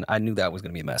distribution? And I knew that was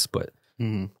going to be a mess. But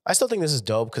I still think this is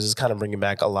dope because it's kind of bringing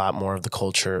back a lot more of the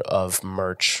culture of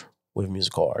merch with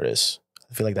musical artists.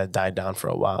 I feel like that died down for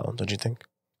a while, don't you think?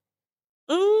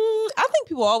 I think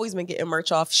people always been getting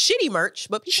merch off. Shitty merch,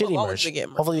 but people have always been getting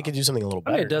merch. Hopefully you can do something a little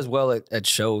better. I mean, it does well at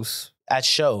shows. At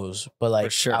shows, but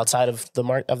like outside of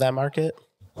that market?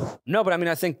 No, but I mean,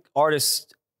 I think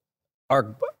artists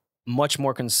are much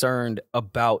more concerned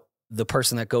about the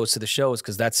person that goes to the shows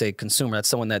because that's a consumer. That's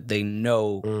someone that they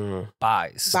know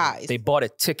buys. They bought a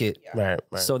ticket. Right.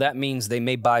 So that means they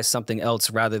may buy something else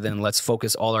rather than let's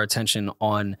focus all our attention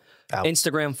on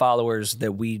Instagram followers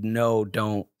that we know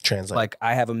don't translate. Like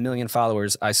I have 1 million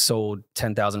followers. I sold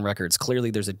 10,000 records.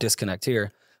 Clearly there's a disconnect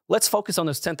here. Let's focus on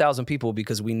those 10,000 people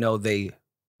because we know they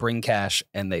bring cash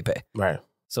and they pay. Right.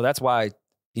 So that's why,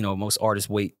 most artists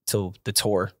wait till the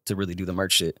tour to really do the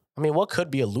merch shit. I mean, what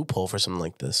could be a loophole for something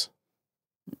like this?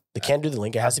 They can't do the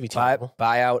link. It has to be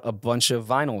buy out a bunch of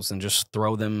vinyls and just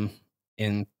throw them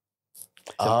in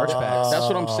the merch packs. That's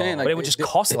what I'm saying. Like, but it would just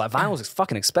cost a lot. Vinyls is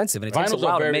fucking expensive, and it takes a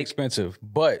while are very to make. Expensive.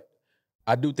 But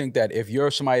I do think that if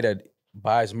you're somebody that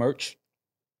buys merch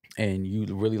and you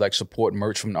really like support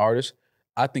merch from an artist,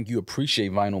 I think you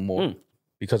appreciate vinyl more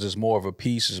because it's more of a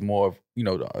piece. It's more of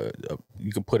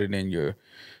you can put it in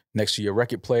next to your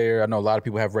record player. I know a lot of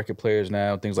people have record players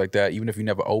now, things like that. Even if you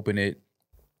never open it.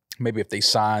 Maybe if they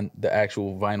sign the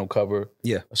actual vinyl cover,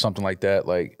 or something like that.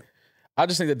 Like, I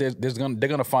just think that they're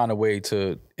gonna find a way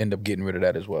to end up getting rid of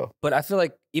that as well. But I feel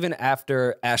like even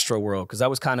after Astro World, because that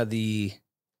was kind of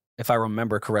if I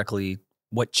remember correctly,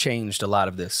 what changed a lot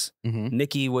of this.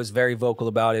 Nicki was very vocal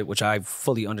about it, which I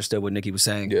fully understood what Nicki was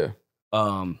saying.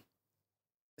 Yeah.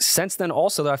 Since then,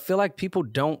 also, I feel like people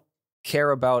don't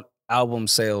care about album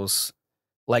sales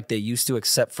like they used to,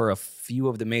 except for a few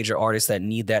of the major artists that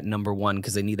need that number one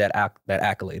because they need that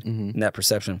accolade and that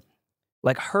perception.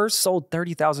 Like her sold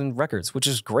 30,000 records, which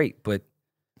is great, but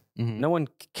no one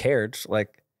cared.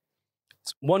 Like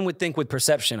one would think with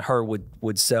perception, her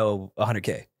would sell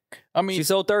 100K. I mean, she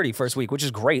sold 30 first week, which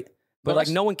is great, but like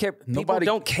no one cares. People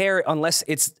don't care unless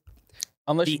it's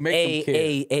you make them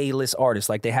care. A-list artist.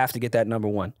 Like they have to get that number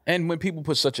one. And when people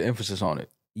put such an emphasis on it.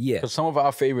 Yeah. Because some of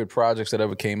our favorite projects that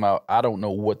ever came out, I don't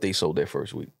know what they sold their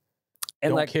first week.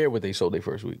 And don't care what they sold their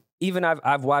first week. Even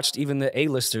I've watched even the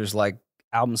A-listers, like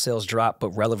album sales drop,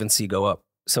 but relevancy go up.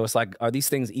 So it's like, are these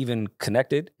things even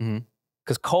connected?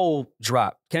 Because Cole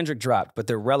dropped, Kendrick dropped, but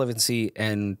their relevancy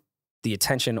and the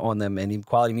attention on them and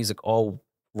quality music all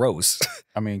rose.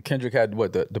 I mean, Kendrick had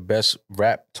the best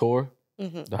rap tour,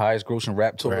 the highest grossing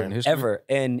rap tour in history. Ever.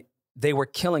 And they were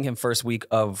killing him first week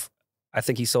of, I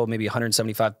think he sold maybe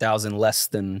 175,000 less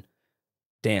than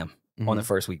Damn on the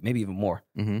first week, maybe even more.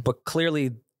 But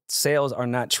clearly sales are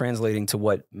not translating to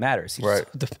what matters.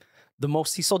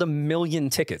 He sold 1 million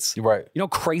tickets. Right. You know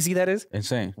how crazy that is?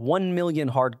 Insane. 1 million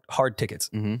hard tickets.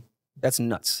 That's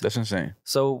nuts. That's insane.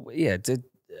 So yeah,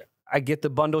 I get the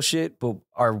bundle shit, but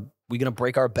are we going to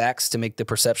break our backs to make the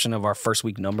perception of our first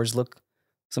week numbers look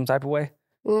some type of way?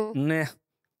 Nah.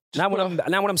 Not when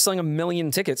I'm selling 1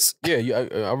 million tickets. Yeah,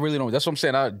 I really don't. That's what I'm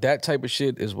saying. That type of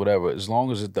shit is whatever. As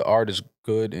long as the art is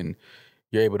good and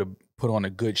you're able to put on a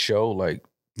good show, like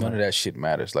none of that shit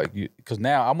matters. Like, because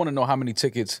now I want to know how many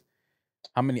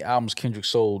albums Kendrick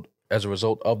sold as a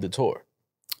result of the tour.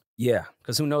 Yeah,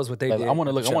 because who knows what they did. I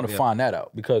want to find that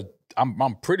out because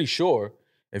I'm pretty sure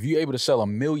If you're able to sell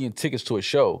 1 million tickets to a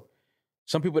show,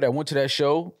 some people that went to that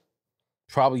show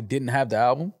probably didn't have the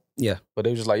album. Yeah. But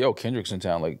they was just like, yo, Kendrick's in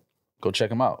town. Like, go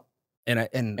check him out. And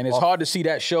it's hard to see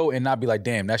that show and not be like,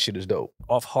 damn, that shit is dope.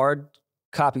 Off hard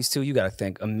copies too, you got to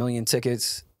think 1 million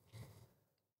tickets.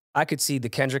 I could see the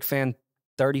Kendrick fan,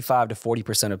 35 to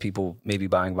 40% of people maybe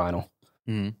buying vinyl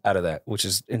out of that, which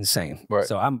is insane. Right.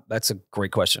 So that's a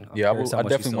great question. I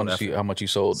definitely want to see how much he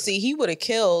sold. See, he would have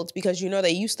killed because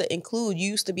they used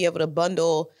to be able to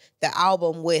bundle the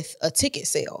album with a ticket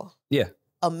sale. Yeah.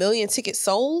 1 million tickets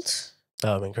sold. That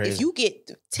would have been crazy. If you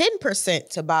get 10%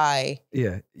 to buy.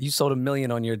 Yeah. You sold 1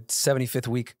 million on your 75th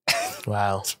week.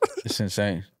 Wow. It's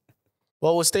insane.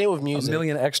 Well, we're staying with music. 1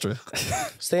 million extra.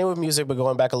 Staying with music, but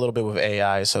going back a little bit with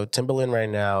AI. So Timbaland right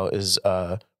now is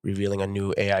revealing a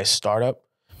new AI startup,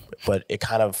 but it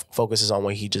kind of focuses on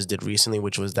what he just did recently,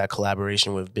 which was that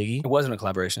collaboration with Biggie. It wasn't a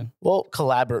collaboration. Well, No,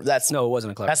 it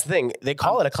wasn't a collaboration. That's the thing. They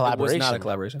call it a collaboration. It was not a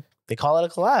collaboration. They call it a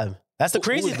collab. That's the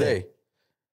crazy Who's thing.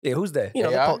 Yeah, who's they? You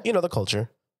know, AI? the culture.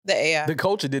 The AI. The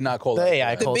culture did not call The that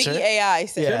AI a collab. The culture. Biggie AI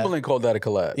said. Yeah. Timbaland called that a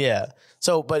collab. Yeah.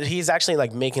 So, but he's actually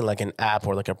like making like an app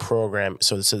or like a program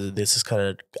so that this is kind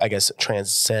of, I guess,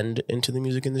 transcend into the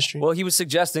music industry. Well, he was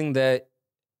suggesting that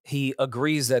he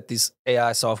agrees that this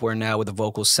AI software now with the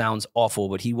vocals sounds awful,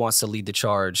 but he wants to lead the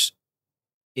charge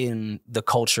in the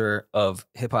culture of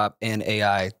hip hop and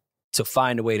AI to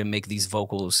find a way to make these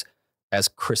vocals as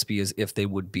crispy as if they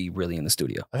would be really in the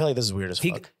studio. I feel like this is weird as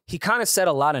fuck. He kind of said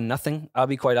a lot of nothing, I'll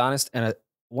be quite honest. And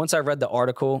once I read the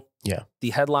article, the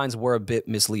headlines were a bit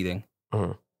misleading.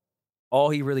 Mhm. All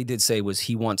he really did say was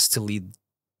he wants to lead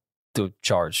the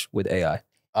charge with AI.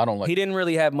 I don't like He didn't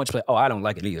really have much. I don't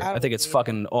like it either. I think it's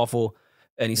fucking awful.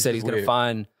 And he said he's going to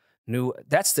find new.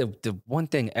 That's the one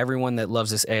thing everyone that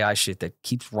loves this AI shit that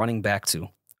keeps running back to.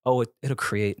 Oh, it'll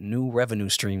create new revenue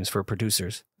streams for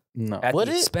producers. No. At the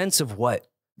expense of what?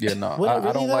 Yeah, no. Would it I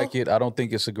really, don't though? like it. I don't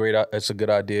think it's a good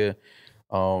idea.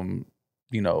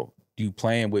 You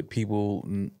playing with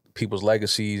people's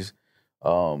legacies,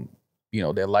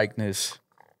 their likeness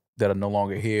that are no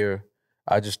longer here.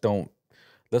 I just don't.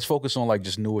 Let's focus on like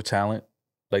just newer talent,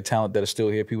 like talent that is still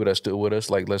here, people that are still with us.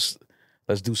 Like let's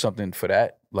do something for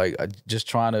that. Like just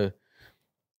trying to,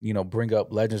 bring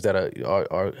up legends that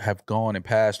are have gone and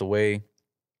passed away,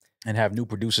 and have new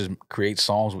producers create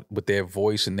songs with their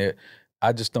voice and their.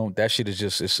 I just don't. That shit is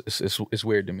just it's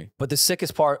weird to me. But the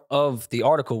sickest part of the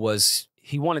article was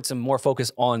he wanted to more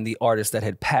focus on the artists that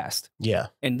had passed. Yeah.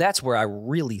 And that's where I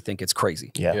really think it's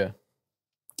crazy. Yeah.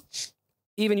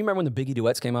 Even you remember when the Biggie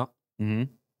duets came out?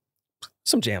 Mm-hmm.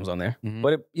 Some jams on there. Mhm.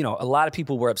 But, a lot of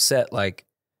people were upset. Like,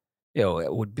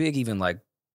 would Big even like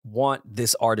want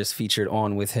this artist featured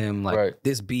on with him? Like Right.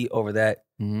 this beat over that?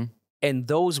 Mm-hmm. And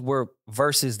those were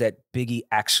verses that Biggie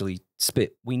actually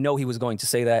spit. We know he was going to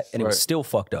say that, and it was Right. still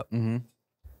fucked up. Mm-hmm.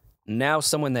 Now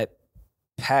someone that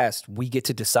passed, we get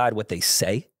to decide what they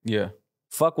say. Yeah.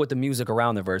 Fuck what the music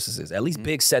around the verses is. At least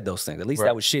Big said those things. At least Right.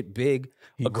 that was shit Big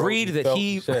He agreed wrote, that felt,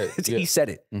 he said. Yeah. he said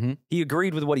it. Mhm. He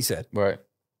agreed with what he said. Right.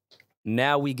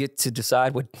 Now we get to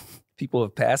decide what people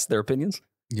have passed their opinions.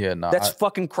 Yeah. No. That's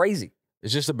fucking crazy.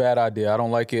 It's just a bad idea. I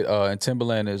don't like it. And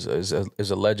Timbaland is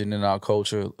a legend in our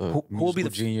culture. Who will be the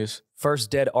genius? First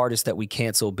dead artist that we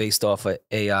cancel based off an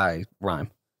AI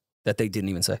rhyme that they didn't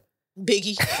even say.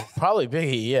 Biggie. Probably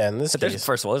Biggie, yeah. In this There's, case.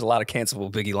 first of all, there's a lot of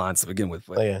cancelable Biggie lines to begin with.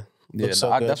 But Oh, yeah. Yeah, Looks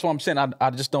so good. that's what I'm saying. I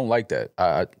just don't like that.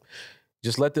 I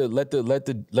just let the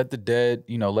dead,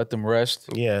 let them rest.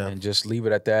 Yeah. And just leave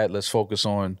it at that. Let's focus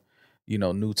on,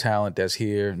 new talent that's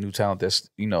here, new talent that's,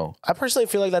 I personally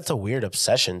feel like that's a weird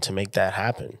obsession to make that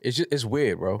happen. it's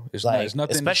weird, bro. It's Like, it's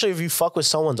nothing. especially if you fuck with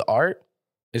someone's art.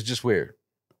 It's just weird.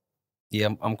 yeah,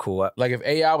 I'm cool. Like if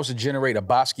AI was to generate a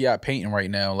Basquiat painting right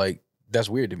now, like that's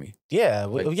weird to me. Yeah,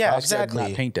 Like, yeah, Basquiat did exactly.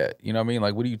 Not paint that. You know what I mean?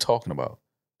 Like, what are you talking about?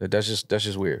 That's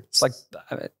just weird. It's like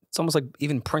it's almost like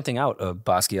even printing out a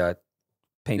Basquiat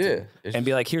painting Yeah. It's and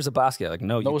be like, "Here's a Basquiat." Like,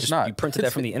 no, no, it's not. You printed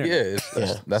that from the internet.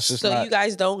 Yeah, that's just So not. you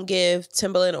guys don't give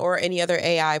Timbaland or any other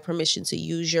AI permission to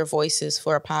use your voices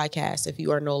for a podcast if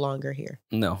you are no longer here.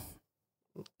 No,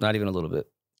 not even a little bit.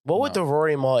 What would the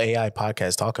Rory Mall AI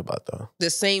podcast talk about, though?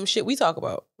 The same shit we talk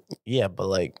about. Yeah, but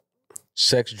like,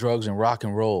 Sex, drugs, and rock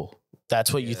and roll.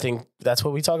 that's what you think, that's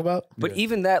what we talk about? But Yeah.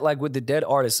 even that, like with the dead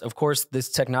artists, of course, this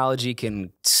technology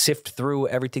can sift through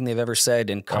everything they've ever said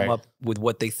and come Right. up with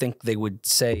what they think they would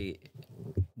say.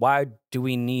 Why do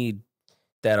we need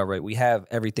that already? We have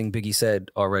everything Biggie said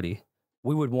already.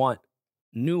 We would want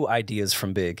new ideas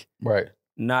from Big, Right.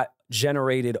 not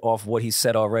generated off what he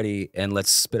said already, and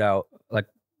let's spit out. Like,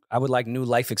 I would like new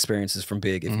life experiences from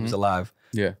Big if he was alive.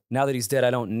 Yeah. Now that he's dead,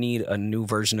 I don't need a new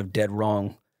version of Dead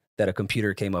Wrong that a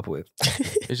computer came up with.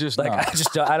 It's just Like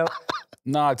I don't.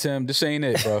 nah, Tim, this ain't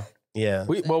it, bro. Yeah.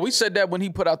 We said that when he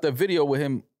put out that video with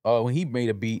him, when he made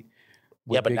a beat.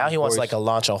 Yeah, but now he wants like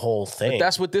launch a whole thing. But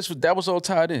that's what that was all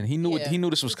tied in. He knew he knew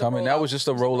this was coming. That was just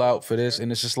a rollout for this,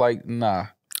 and it's just like, nah.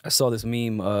 I saw this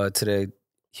meme today.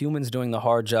 Humans doing the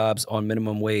hard jobs on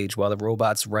minimum wage while the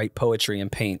robots write poetry and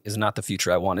paint is not the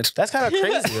future I wanted. That's kind of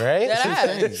crazy, right?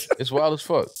 It's wild as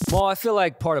fuck. Well, I feel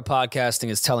like part of podcasting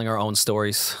is telling our own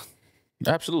stories.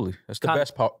 Absolutely. That's the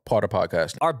best part of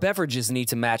podcasting. Our beverages need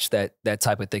to match that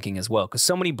type of thinking as well, because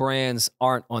so many brands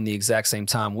aren't on the exact same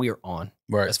time we are on,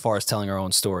 Right. as far as telling our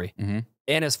own story Mhm.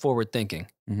 and as forward thinking.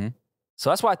 Mhm. So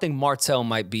that's why I think Martell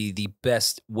might be the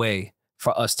best way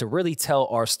for us to really tell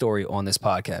our story on this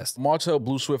podcast. Martell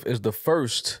Blue Swift is the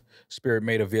first spirit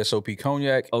made of VSOP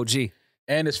cognac, OG,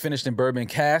 and it's finished in bourbon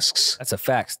casks that's a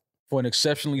fact. for an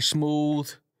exceptionally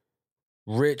smooth,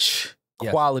 rich,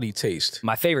 Yes. quality taste.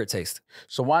 My favorite taste.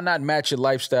 So why not match your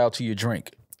lifestyle to your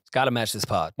drink? It's got to match this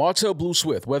pod. Martell Blue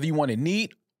Swift, whether you want it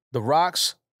neat, the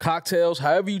rocks, cocktails,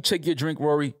 however you take your drink,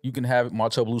 Rory, you can have it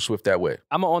Martell Blue Swift that way.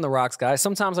 I'm an on the rocks guy.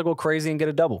 Sometimes I go crazy and get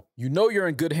a double. You know you're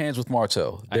in good hands with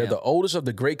Martell. I They're am. the oldest of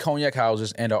the great cognac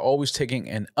houses and are always taking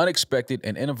an unexpected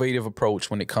and innovative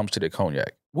approach when it comes to their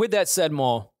cognac. With that said,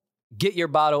 Maul, get your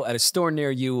bottle at a store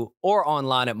near you or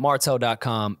online at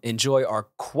martell.com. Enjoy our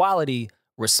quality,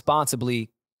 responsibly,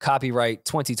 copyright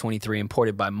 2023,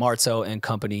 imported by Martell and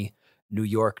Company, New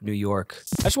York, New York.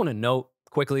 I just want to note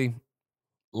quickly,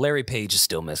 Larry Page is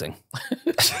still missing.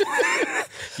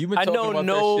 You've been I talking know about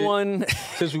no that shit one,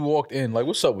 since we walked in. Like,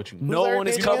 what's up with you? no one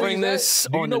is Do you know where covering he's at? this.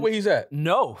 Do you know where he's at?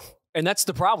 No, and that's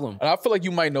the problem. And I feel like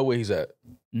you might know where he's at.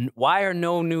 Why are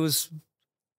no news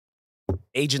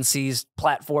agencies,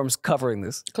 platforms covering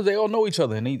this? Because they all know each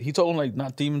other. And he told them like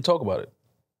not to even talk about it.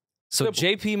 So Simple.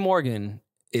 JP Morgan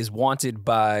is wanted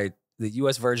by the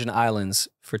U.S. Virgin Islands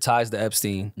for ties to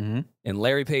Epstein, Mm-hmm. and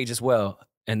Larry Page as well.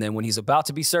 And then when he's about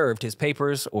to be served, his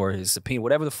papers or his subpoena,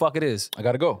 whatever the fuck it is, I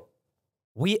gotta go.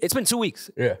 it's been 2 weeks.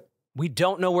 Yeah. We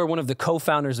don't know where one of the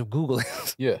co-founders of Google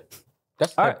is. Yeah.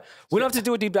 That's All right. We don't have to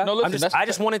do a deep dive. No, listen, I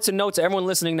just wanted to note to everyone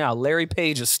listening now, Larry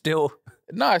Page is still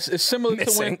Nah, it's similar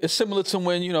Missing. to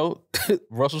when, you know,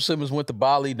 Russell Simmons went to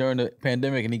Bali during the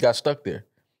pandemic and he got stuck there.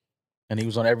 And he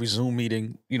was on every Zoom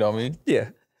meeting, you know what I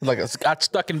mean? Like, I got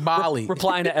stuck in Bali.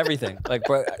 replying to everything. Like,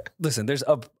 bro, listen, there's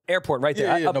a airport right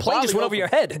there. A No, plane just Bali's went over open. your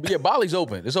head. Yeah, Bali's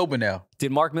open. It's open now.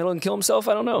 Did Mark Middleton kill himself?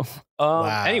 I don't know.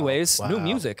 Wow. Anyways, new Wow.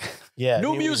 music. Yeah.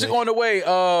 New music on the way.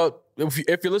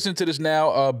 If you're listening to this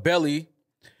now, Belly,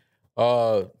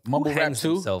 Mumble Rap Hangs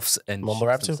 2. themselves and Mumble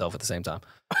Rap shoots 2? himself at the same time.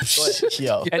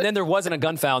 Yo. And then there wasn't a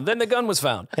gun found. Then the gun was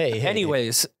found. Hey,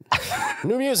 Anyways,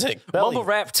 New music. Belly. Mumble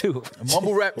Rap 2.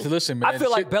 Mumble Rap. Listen, man. I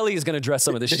feel like Belly is going to address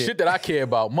some of this the shit that I care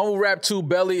about. Mumble Rap 2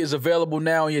 Belly is available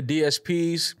now on your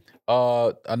DSPs.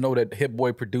 I know that Hit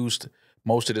Boy produced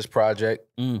most of this project,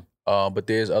 but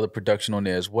there's other production on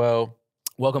there as well.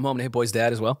 Welcome home to Hit Boy's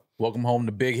dad as well. Welcome home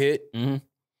to Big Hit. Mhm.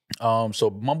 So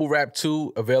Mumble Rap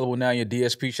 2 available now on your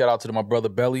DSP. Shout out to my brother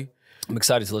Belly. I'm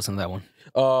excited to listen to that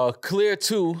one. Clear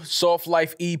 2 Soft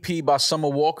Life EP by Summer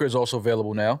Walker is also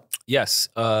available now. Yes.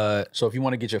 So if you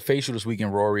want to get your facial this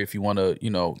weekend, Rory, if you want to,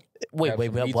 Wait, have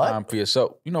some me what? time for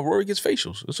yourself, Rory gets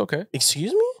facials. It's okay.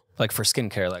 Excuse me? Like for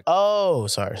skincare. Like, Oh,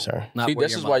 sorry. not See, where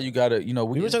this your is mom- why you gotta,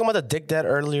 We were talking about the Dick Dead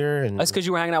earlier, and That's because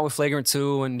you were hanging out with Flagrant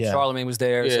 2 and Yeah. Charlamagne was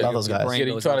there. Yeah, all those your guys. brain Yeah,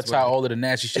 you goes try to elsewhere. tie all of the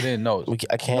nasty shit in. No,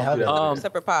 I can't Don't have do it. that.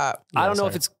 Separate pod. I don't know sorry.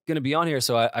 if it's going to be on here,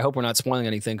 so I hope we're not spoiling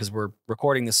anything because we're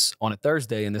recording this on a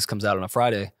Thursday and this comes out on a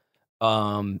Friday.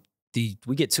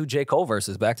 We get 2 J. Cole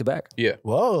verses back to back.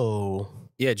 Whoa.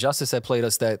 Yeah, Justice had played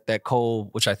us that Cole,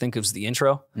 which I think was the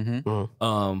intro.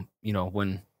 Mm-hmm.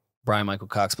 When Brian Michael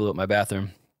Cox blew up my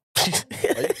bathroom.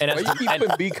 And Why you keep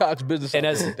putting B Cox business? And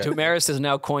out as there like that? Demaris has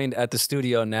now coined at the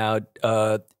studio now,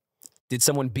 did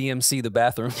someone BMC the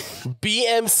bathroom?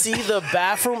 BMC the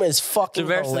bathroom is fucking Demaris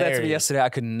said that to me hilarious. yesterday. I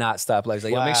could not stop. Like,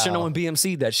 yo, make sure no Wow. one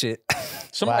BMC'd that shit.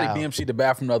 Somebody Wow. BMC'd the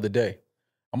bathroom the other day.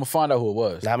 I'm gonna find out who it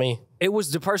was. Not me. It was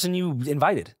the person you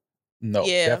invited. No,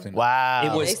 Yeah. definitely not. Wow.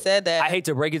 It was- They said that. I hate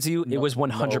to break it to you. It No, was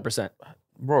 100%.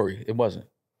 Rory. It wasn't.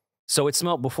 So it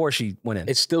smelled before she went in.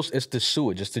 It's the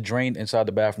sewage. It's the drain inside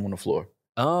the bathroom on the floor.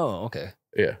 Oh, okay.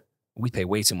 Yeah. We pay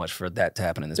way too much for that to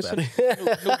happen in this It's a bathroom.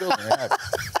 new building. It happened.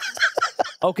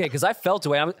 Okay, because I felt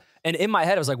away. And in my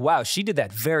head, I was like, wow, she did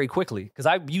that very quickly. Because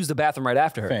I used the bathroom right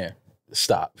after her. Fam,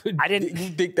 stop. I didn't- You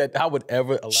think that I would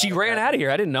ever? Allow She that ran to out of here.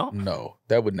 I didn't know. happen? No,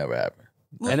 that would never happen.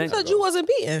 Well, and you then- said you wasn't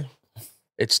beaten.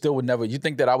 It still would never. You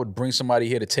think that I would bring somebody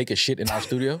here to take a shit in our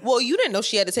studio? Well, you didn't know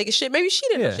she had to take a shit. Maybe she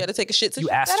didn't know Yeah. she had to take a shit. So You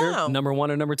she asked sat her, down. number 1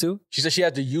 or number 2? She said she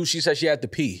had to use. She said she had to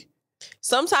pee.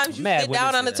 Sometimes you Mad sit women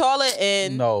down say on the that. toilet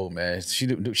and No, man. She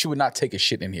would not take a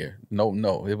shit in here.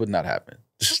 No, it would not happen.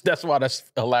 That's why that's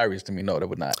hilarious to me. No, that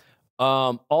would not.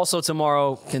 Also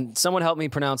tomorrow, can someone help me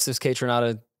pronounce this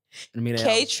K-Tronada?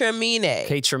 K-Tramine.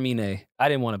 K-Tramine. I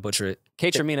didn't want to butcher it.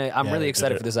 K-Tramine. I'm Yeah, really they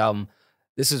excited did for it. this album.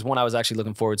 This is one I was actually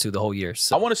looking forward to the whole year.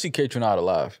 So I want to see K-Tronada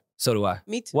live. So do I.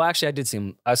 Me too. Well, actually, I did see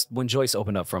him. When Joyce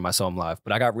opened up for him, I saw him live.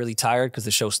 But I got really tired because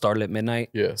the show started at midnight.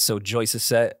 Yeah. So Joyce's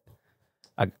set,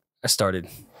 I started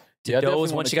to Yeah, I definitely doze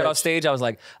when wanna she got off catch- stage. I was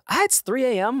like, it's 3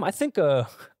 a.m. I think, I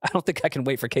don't think I can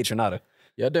wait for K-Tronada.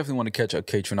 Yeah, I definitely want to catch a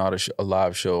K-Tronada a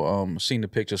live show. Seen the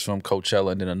pictures from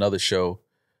Coachella and then another show.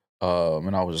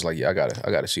 And I was just like, yeah, I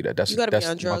gotta see that. You gotta be That's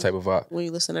on my drugs type of vibe. when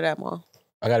you listen to that, Mom.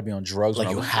 I gotta be on drugs. Like when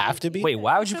I you listen to have to be. Wait,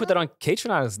 why would you put that on?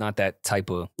 K-Tronada is not that type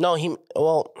of. No,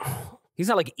 He's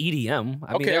not like EDM. I mean,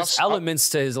 Okay, there's I'll- elements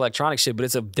to his electronic shit, but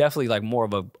it's definitely like more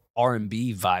of a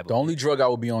R&B vibe. The only drug I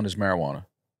would be on is marijuana.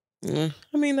 I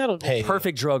mean, that'll do. Hey,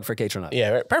 Perfect drug for K-Tronada. Yeah,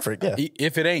 right, perfect. Yeah.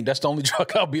 If it ain't, that's the only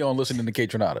drug I'll be on listening to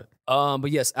K-Tronada. But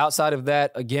yes, outside of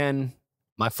that, again,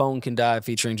 My Phone Can Die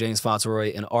featuring James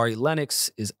Fauntleroy and Ari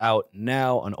Lennox is out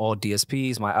now on all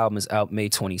DSPs. My album is out May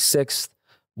 26th,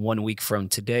 1 week from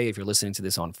today. If you're listening to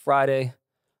this on Friday,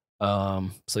 so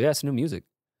yeah, it's new music.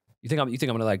 You think I'm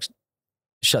gonna like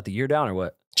shut the year down or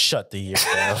what? Shut the year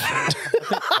down.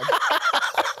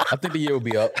 I think the year will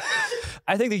be up.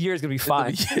 I think the year is gonna be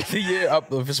fine. The year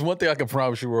up. If it's one thing I can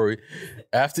promise you, Rory,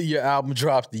 after your album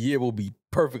drops, the year will be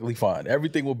perfectly fine.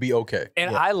 Everything will be okay.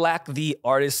 And I lack the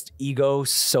artist ego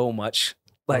so much.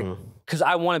 Like, because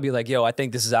I want to be like, yo, I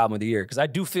think this is album of the year. Because I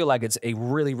do feel like it's a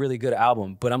really, really good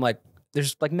album. But I'm like,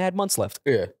 there's like mad months left.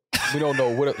 Yeah. We don't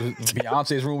know what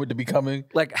Beyonce's rumored to be coming.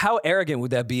 Like, how arrogant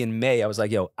would that be in May? I was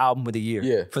like, yo, album of the year.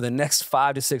 Yeah. For the next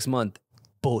 5 to 6 months,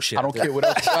 bullshit. I don't care what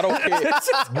else. I don't care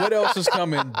what else is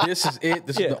coming. This is it.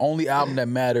 This is the only album that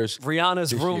matters. Rihanna's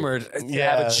this year. rumored to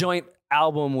have a joint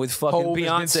album with fucking Hov has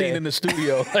been seen in Beyonce. the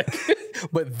studio.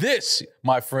 But this,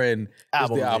 my friend, is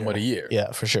the album of the year.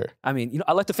 Yeah, for sure. I mean,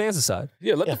 I let the fans decide.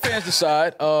 Yeah, let the fans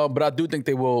decide. But I do think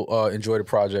they will enjoy the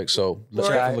project. So let's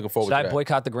definitely looking forward Should to I that.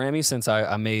 boycott the Grammys since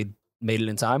I made it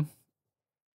in time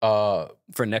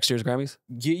for next year's Grammys?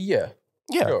 Yeah.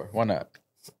 Sure. Why not?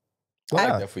 I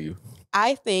like that for you.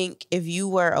 I think if you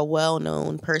were a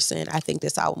well-known person, I think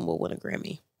this album will win a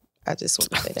Grammy. I just want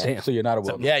to say that. Damn. So you're not a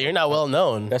well. Yeah, you're not well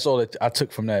known. That's all that I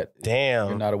took from that. Damn.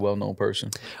 You're not a well-known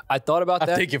person. I thought about that.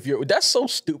 I think if you're, that's so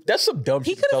stupid. That's some dumb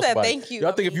He shit. to tell could've said somebody. thank you.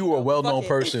 I think if you were a well-known Fuck it.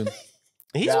 person,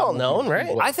 He's that well would be known, right?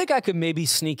 cool. I think I could maybe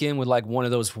sneak in with like one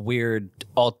of those weird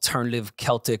alternative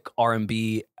Celtic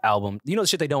R&B album. You know the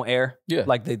shit they don't air? Yeah.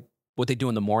 Like what they do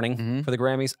in the morning Mhm. for the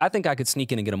Grammys. I think I could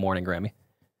sneak in and get a morning Grammy.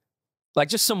 Like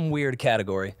just some weird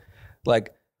category.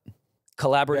 Like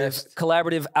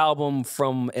collaborative album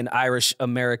from an Irish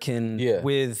American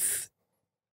with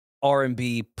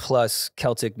R&B plus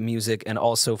Celtic music and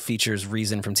also features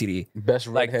Reason from TDE. Best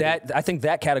Like redheaded, that, I think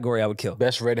that category I would kill.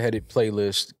 best redheaded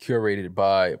playlist curated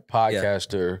by a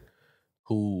podcaster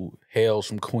who hails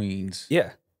from Queens.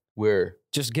 Yeah. Where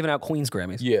Just giving out Queen's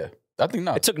Grammys. I think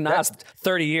not. It took Nas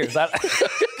 30 years.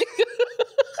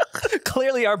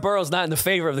 Clearly, our borough's not in the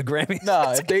favor of the Grammys.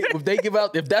 Nah, if they give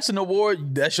out, if that's an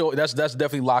award, that's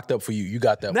definitely locked up for you. You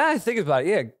got that. Now I think about it,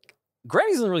 yeah,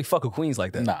 Grammys doesn't really fuck with Queens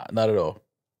like that. Nah, not at all.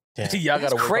 Yeah. Y'all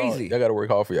gotta work crazy. hard. Y'all gotta work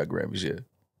hard for y'all Grammys, yeah.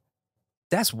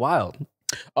 That's wild.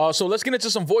 So let's get into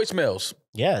some voicemails.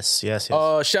 Yes.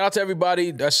 Shout out to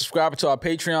everybody that's subscribing to our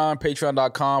Patreon,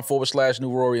 patreon.com/New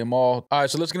Rory and Mal. All right,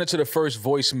 so let's get into the first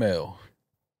voicemail.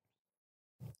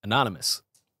 Anonymous.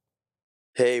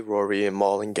 Hey, Rory and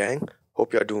Mal and gang.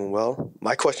 Hope y'all doing well.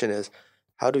 My question is,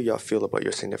 how do y'all feel about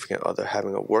your significant other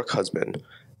having a work husband?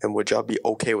 And would y'all be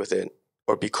okay with it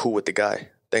or be cool with the guy?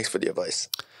 Thanks for the advice.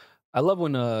 I love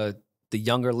when the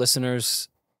younger listeners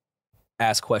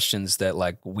ask questions that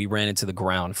like we ran into the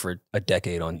ground for a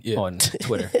decade on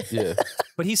Twitter. Yeah.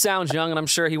 But he sounds young, and I'm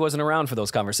sure he wasn't around for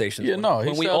those conversations. Yeah, no, he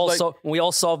When we sounds all when we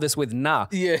all solved this with nah.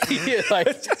 Yeah, like,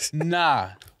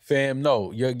 nah, fam,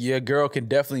 no. Your girl can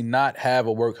definitely not have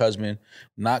a work husband.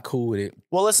 Not cool with it.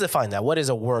 Well, let's define that. What is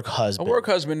a work husband? A work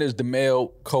husband is the male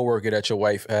coworker that your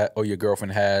wife or your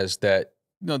girlfriend has that,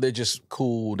 you know, they're just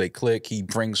cool. They click. He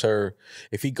brings her.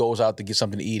 If he goes out to get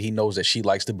something to eat, he knows that she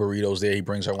likes the burritos there. He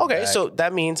brings her one Okay, back. so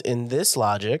that means in this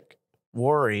logic,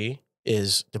 Rory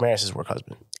is Demaris' work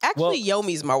husband. Actually,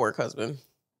 Yomi's my work husband.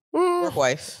 Work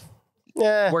wife.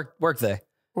 Yeah. Work day.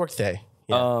 Work day.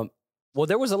 Yeah. Well,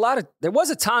 there was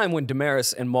a time when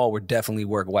Demaris and Mal were definitely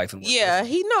work wife and work Yeah,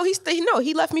 husband.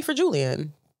 he left me for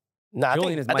Julian. Nah,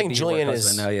 Julian I think Julian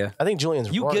is now, yeah. I think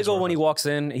Julian's You Rory's giggle work when he husband. walks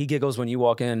in. He giggles when you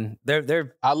walk in.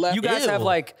 I left. You guys have Ew.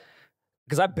 like,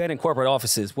 because I've been in corporate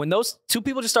offices. When those two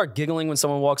people just start giggling when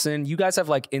someone walks in, you guys have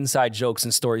like inside jokes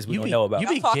and stories we don't know about. you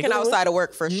I'm be talking giggling? outside of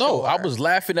work for sure. No, I was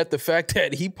laughing at the fact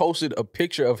that he posted a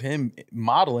picture of him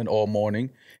modeling all morning,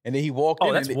 and then he walked in.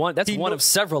 Oh, that's and one. That's he one knew- of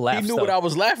several laughs. He knew though. what I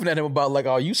was laughing at him about. Like,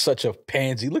 oh, you such a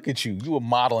pansy. Look at you. You were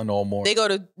modeling all morning. They go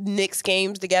to Knicks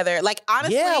games together. Like,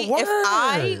 honestly, Yeah, if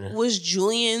I word. was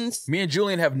Julian's, Me and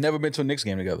Julian have never been to a Knicks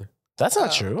game together. That's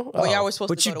not true. well, Oh. y'all were supposed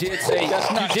But to you go to did work. say That's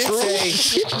you not did true.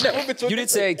 say Never been to a you did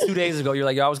Knicks say game. 2 days ago. You're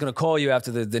like, I was gonna call you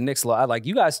after the Knicks law. Like,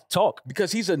 you guys talk.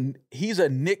 Because he's a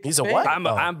Knicks. He's a fan. what?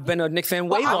 I've been a Knicks fan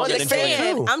way Well, I'm longer just than Julian.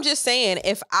 saying. I'm just saying.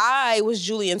 If I was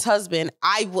Julian's husband,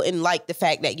 I wouldn't like the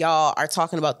fact that y'all are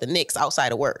talking about the Knicks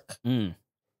outside of work Mm,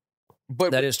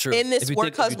 But that is true. in this If you work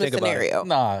think- if you husband think about it. scenario.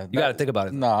 nah, You got to think about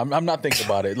it. Nah, I'm not thinking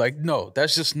about it. Like, no,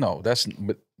 that's just no. That's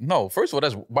but no. First of all,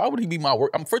 that's why would he be my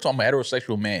work? First of all, I'm a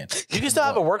heterosexual man. You can still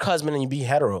have a work husband and you be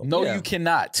hetero. No, Yeah. you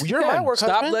cannot. You're my work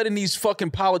Stop husband. letting these fucking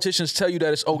politicians tell you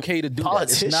that it's okay to do that. It's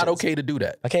Politicians? not okay to do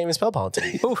that. I can't even spell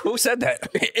politics. Who said that?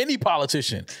 Any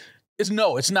politician. It's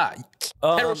not.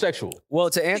 Heterosexual. Well,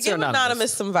 to To answer give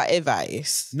Anonymous some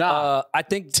advice. Nah, I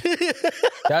think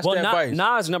that's well, the advice.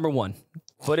 Nah is number one.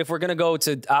 But if we're gonna go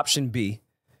to option B,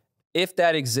 if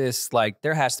that exists, like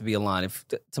there has to be a line. If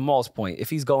to Maul's point, if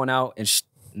he's going out and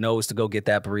knows to go get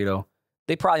that burrito,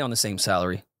 they probably on the same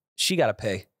salary. She got to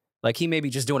pay. Like he may be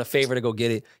just doing a favor to go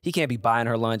get it. He can't be buying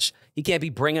her lunch. He can't be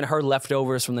bringing her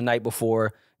leftovers from the night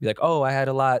before. Be like, oh, I had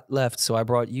a lot left, so I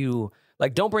brought you.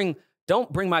 Like, don't bring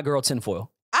my girl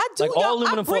tinfoil. I do. Like all y'all-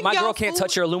 aluminum I foil. bring My girl y'all can't food.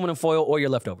 touch your aluminum foil or your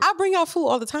leftovers. I bring y'all food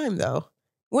all the time, though.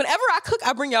 Whenever I cook,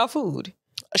 I bring y'all food.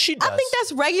 She does. I think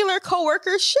that's regular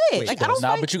coworker shit. Wait, like I don't.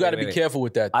 Nah, fight- but you got to Wait, be wait. careful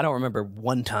with that. I don't remember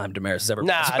one time Demaris has ever.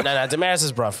 Nah. Damaris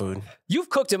has brought food. You've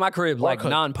cooked in my crib like cooked,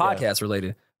 non-podcast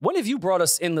related. When have you brought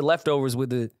us in the leftovers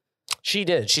with the? She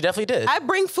did. She definitely did. I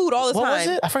bring food all the what time. was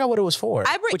it? I forgot what it was for.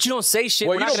 I bring. But you don't say shit.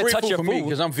 Well, We're you not don't gonna bring touch food your for me food.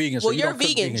 because I'm vegan. So well, you you're don't cook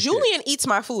vegan. shit. Julian eats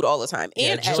my food all the time,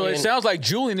 Yeah, and So it sounds like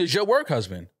Julian is your work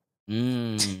husband.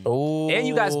 Mm. Ooh. And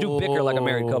you guys do bicker like a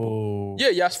married couple. Yeah,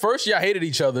 y'all first y'all hated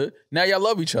each other. Now y'all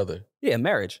love each other. Yeah,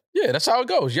 marriage. Yeah, that's how it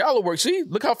goes. Y'all will work. See,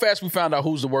 look how fast we found out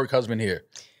who's the work husband here.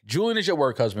 Julian is your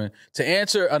work husband. To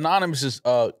answer Anonymous's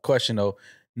question though,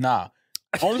 nah.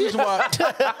 Only reason why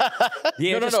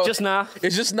Yeah, No, just nah.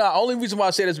 it's just not. Only reason why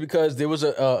I say this is because there was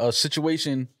a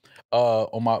situation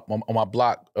on my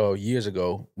block years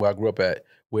ago where I grew up at,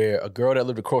 where a girl that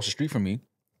lived across the street from me,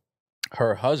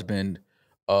 her husband,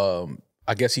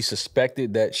 I guess he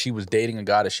suspected that she was dating a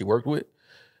guy that she worked with.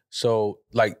 So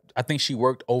like I think she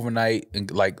worked overnight and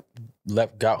like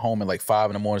got home at like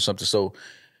 5 a.m. or something. So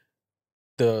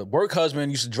the work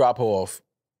husband used to drop her off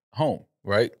home,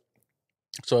 right?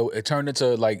 So it turned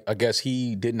into like, I guess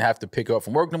he didn't have to pick her up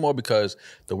from work no more because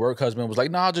the work husband was like,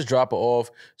 nah, I'll just drop her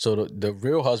off. So the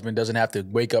real husband doesn't have to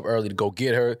wake up early to go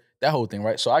get her, that whole thing,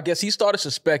 right? So I guess he started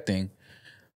suspecting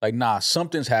like, nah,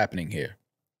 something's happening here.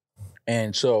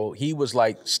 And so he was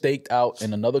like staked out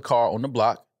in another car on the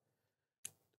block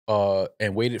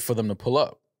and waited for them to pull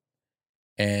up.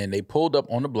 And they pulled up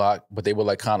on the block, but they were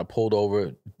like kind of pulled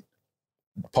over,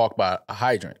 parked by a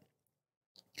hydrant.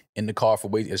 In the car for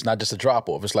waiting. It's not just a drop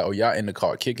off. It's like, oh, y'all in the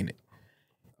car kicking it.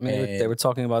 I mean, And- they were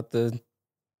talking about the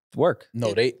work.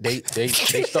 No, they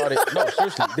started. No,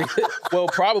 seriously. Well,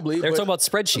 probably. They were but- talking about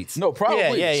spreadsheets. No,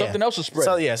 probably. Yeah. Something else was spread.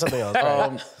 So yeah, something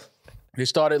else. They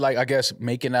started like I guess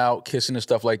making out, kissing and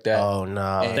stuff like that. Oh no.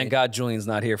 And- Thank God Julian's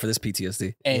not here for this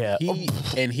PTSD. And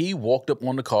Yeah. he walked up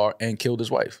on the car and killed his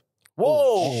wife.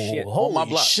 Whoa! shit. Holy On my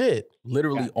block. shit!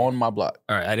 Literally on my block.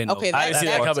 All right, I didn't know. okay, I didn't see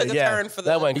that that coming. took a Yeah, turn for the.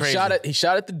 that went He crazy.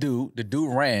 shot at the dude. The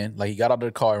dude ran. Like he got out of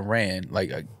the car and ran.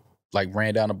 Like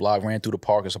ran down the block, ran through the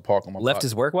park. It's a park on my block. Left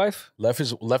his work wife? Left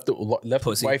his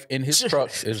Pussy. wife in his truck.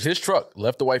 It was his truck.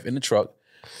 Left the wife in the truck.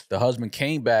 The husband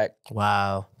came back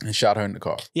Wow. and shot her in the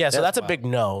car. Yeah, so that's a big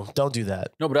no. Don't do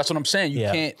that. No, but that's what I'm saying. You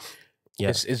Yeah. can't. Yeah.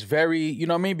 It's very. You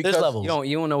know what I mean? Because There's levels.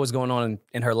 You don't know what's going on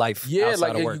in her life. yeah, outside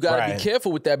like of you work. gotta Right. be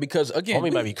careful with that because again,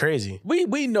 Homie might be crazy.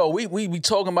 we know we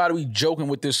talking about it. We joking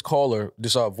with this caller,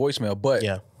 this voicemail, but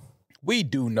Yeah. we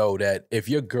do know that if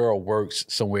your girl works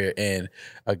somewhere and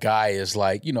a guy is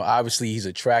like, you know, obviously he's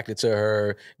attracted to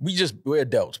her. We're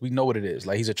adults. We know what it is.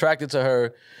 Like he's attracted to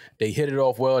her. They hit it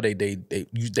off well.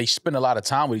 They spend a lot of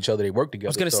time with each other. They work together.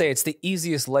 I was going to say it's the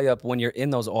easiest layup when you're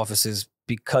in those offices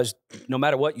because no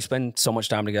matter what, you spend so much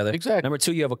time together. Exactly. Number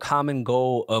two, you have a common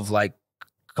goal of like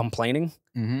complaining.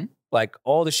 Mm-hmm. Like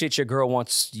all the shit your girl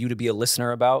wants you to be a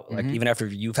listener about, like Mhm. even after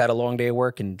you've had a long day at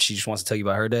work and she just wants to tell you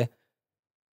about her day.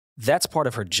 That's part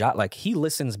of her job. Like he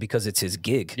listens because it's his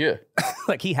gig. Yeah.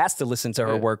 Like he has to listen to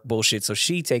her Yeah. work bullshit. So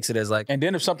she takes it as like, And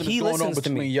then if something He is going on listens to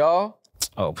between me. y'all,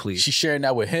 Oh, please. She's sharing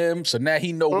that with him, so now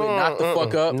he know where not to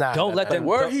fuck up. Nah, Don't let them.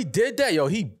 Word, he did that, yo.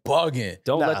 He bugging.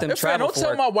 Don't let them Hey, fam, travel don't for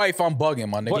tell it. my wife I'm bugging,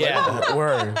 my nigga. Yeah,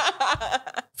 word.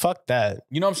 Fuck that.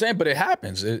 You know what I'm saying? But it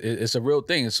happens. It's a real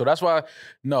thing. So that's why,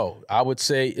 no, I would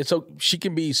say she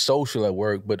can be social at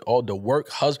work, but all the work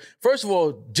husband. First of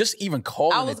all, just even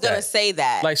calling I was it gonna that. say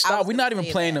that. Like, I stop. was We're gonna not even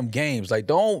say playing that. them games. Like,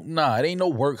 it ain't no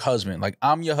work husband. Like,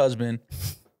 I'm your husband.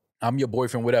 I'm your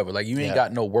boyfriend, whatever. Like, you ain't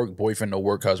got no work boyfriend, no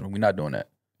work husband. We're not doing that.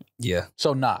 Yeah.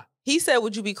 So, nah. He said,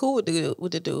 "Would you be cool with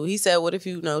the dude?" He said, "What if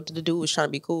the dude was trying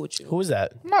to be cool with you?" Who is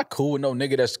that? I'm not cool with no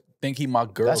nigga that's think he my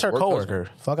girl. That's her coworker.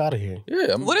 Fuck out of here.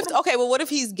 Yeah. What if? Okay, well, what if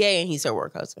he's gay and he's her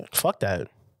work husband? Fuck that.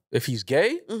 If he's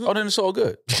gay, oh, then it's all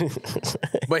good.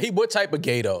 But what type of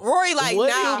gay though? Rory, like, What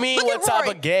do nah. you mean, Look what at type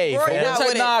Rory. of gay, Rory fam? not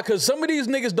with it. Nah, because some of these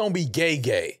niggas don't be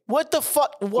gay. What the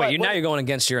fuck? What? Wait, now you're going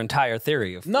against your entire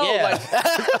theory of. No, Yeah.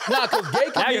 like, nah, because gay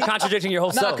could Now be, you're contradicting your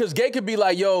whole nah, self. because gay could be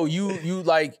like, yo, you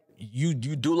like, you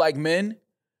do like men,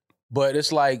 but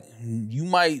it's like, you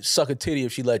might suck a titty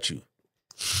if she let you.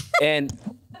 And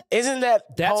Isn't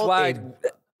that that's called why a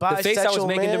the face I was bisexual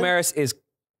making, man? Demaris, is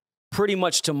pretty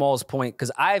much to Maul's point,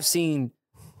 because I've seen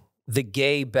the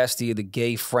gay bestie, the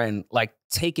gay friend, like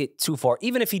take it too far.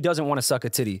 Even if he doesn't want to suck a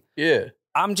titty, Yeah.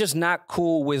 I'm just not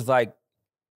cool with like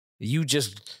you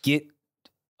just get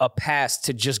a pass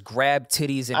to just grab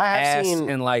titties and I have ass seen-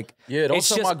 and like Yeah, don't it's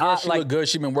tell my just girl she like look good.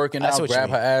 She been working I see out, what you grab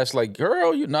her mean. ass. Like,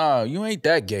 girl, you ain't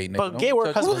that gay, nigga. But Don't gay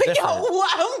work touch- husband's Yo, different.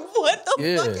 what the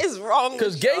Yeah. fuck is wrong?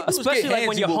 Because with gay y'all? dudes especially get like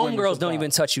when handsy your with women homegirls don't sometimes.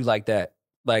 even touch you like that.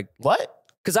 Like, What?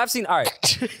 because I've seen, all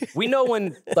right, we know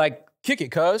when like Kick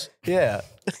it, cuz. Yeah.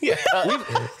 Yeah.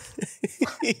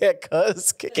 Yeah,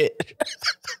 cuz. Kick it.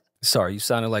 sorry, you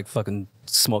sounded like fucking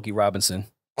Smokey Robinson.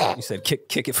 You said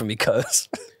kick it for me, cuz.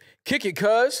 Kick it,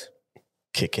 cuz.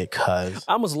 Kick it, cuz.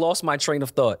 I almost lost my train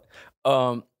of thought.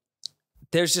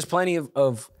 There's just plenty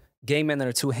of gay men that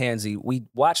are too handsy. We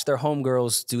watch their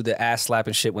homegirls do the ass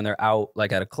slapping shit when they're out,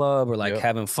 like at a club or like Yep.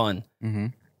 having fun. Mm-hmm.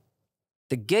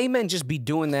 The gay men just be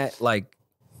doing that like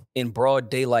in broad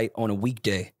daylight on a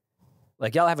weekday.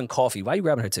 Like y'all having coffee. Why are you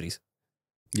grabbing her titties?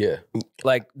 Yeah.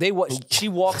 Like she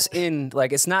walks in,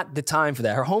 like it's not the time for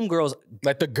that. Her homegirls,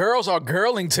 Like the girls are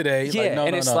girling today. Yeah, like, no,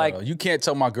 and no, it's no, like- no. You can't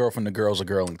tell my girlfriend the girls are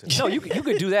girling today. no, you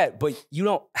could do that, but you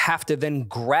don't have to then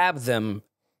grab them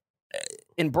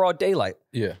in broad daylight.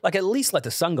 Yeah. Like at least let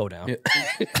the sun go down.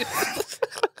 Yeah.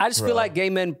 I just feel like gay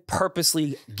men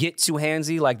purposely get too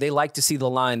handsy. Like they like to see the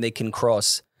line they can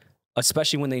cross,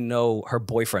 especially when they know her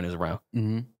boyfriend is around.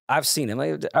 Mm-hmm. I've seen him.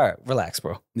 Like, all right, relax,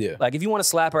 bro. Yeah. Like if you want to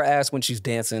slap her ass when she's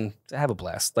dancing, have a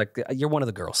blast. Like you're one of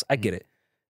the girls. I get it.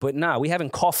 But nah, we having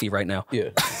coffee right now.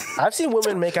 Yeah. I've seen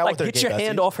women make out Like with their get gay your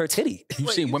hand besties. off her titty.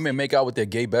 You've seen women make out with their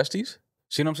gay besties?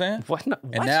 See what I'm saying? What? No,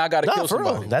 And now I gotta No, kill for real.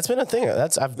 somebody. That's been a thing. I've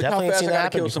Look how definitely fast seen I that gotta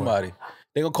happen kill before. somebody.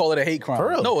 They gonna call it a hate crime. For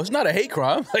real. No, it's not a hate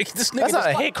crime. Like this nigga. That's not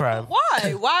just- a hate crime.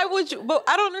 Why? Why would you? But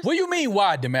I don't understand. What do you mean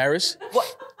why, Demaris?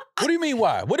 What do you mean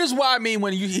why? What does why mean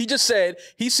when he just said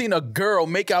he's seen a girl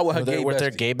make out with her gay With their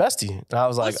bestie? gay bestie. And I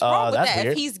was like, What's wrong with that's that?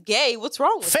 weird. If he's gay, what's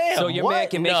wrong with Fam, So your what? man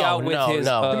can make No, out with no, his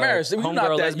no. Demaris, you homegirl not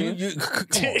that. lesbian? You come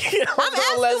on. I'm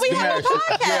asking. We have a Demaris,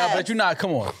 podcast. yeah, but you not.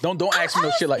 Come on, don't ask me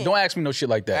no shit like. Don't ask me no shit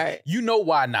like that. All right. You know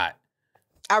why not?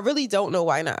 I really don't know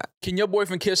why not. Can your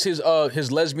boyfriend kiss his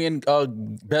lesbian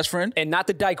best friend? And not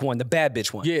the dyke one, the bad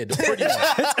bitch one. Yeah, the pretty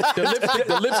one,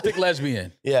 the lipstick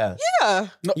lesbian. Yeah. Yeah.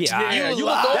 No, Yeah, you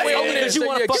look all the way over there because and you say,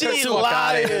 wanna yeah, fuck get her the too. fuck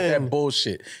outta here with Lying. that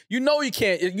bullshit. You know you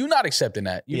can't. You're not accepting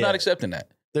that. You're Yeah. not accepting that.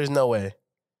 There's no way.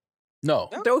 No.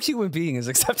 No human being is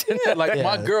accepting Yeah, that. like Yeah.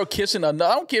 my girl kissing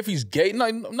another. I don't care if he's gay.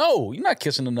 No, you're not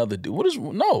kissing another dude. What is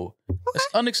no? That's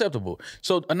unacceptable.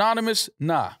 So anonymous,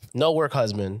 nah. No work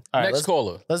husband. All right, Next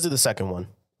caller. let's do the second one.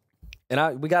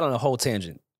 And we got on a whole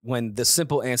tangent when the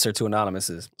simple answer to anonymous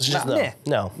is It's just nah. no.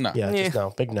 No. Nah. Yeah, just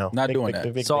no. Big no. Not Big, doing big, that.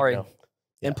 big, big, Sorry. Big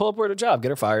no. And pull up her at a job, get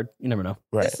her fired. You never know.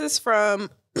 Right. This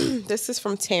is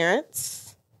from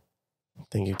Terrence.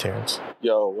 Thank you, Terrence.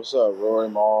 Yo, what's up, Rory,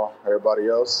 Maul, everybody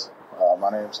else?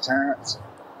 My name's Terrence,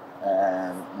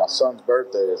 and my son's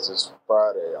birthday is this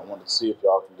Friday. I wanted to see if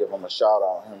y'all can give him a shout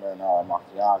out, him and my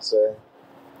fiance.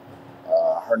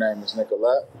 Her name is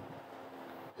Nicolette.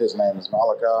 His name is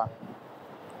Malachi.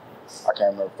 I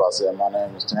can't remember if I said my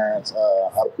name is Terrence.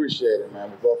 I'd appreciate it, man.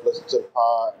 We both listen to the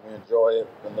pod. We enjoy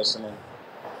it. Been listening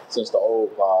since the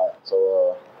old pod.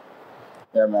 So,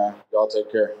 yeah, man. Y'all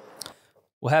take care.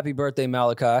 Well, happy birthday,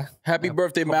 Malachi. Happy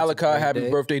birthday, hope it's a Malachi. great Happy day.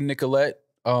 birthday, Nicolette.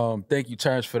 Thank you,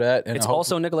 Terrence, for that. And It's I hope-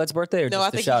 also Nicolette's birthday, or No, just I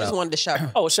a think you shout just out? wanted to shout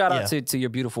out. Oh, shout Yeah. out to your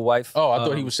beautiful wife. Oh, I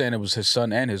thought he was saying it was his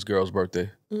son and his girl's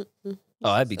birthday. Oh,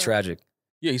 that'd be tragic.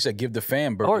 Yeah, he said give the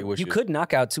fan birthday Or wishes. you could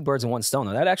knock out 2 birds in 1 stone,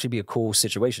 though. That'd actually be a cool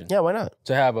situation. Yeah, why not?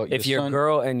 to have If your son,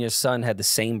 girl and your son had the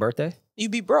same birthday?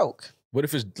 You'd be broke. What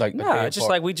if it's like a Nah, day it's just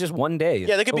apart? like we just one day.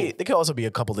 Yeah, they could Cool. be. They could also be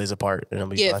a couple days apart, and it'll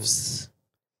be Gifts.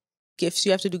 Gifts.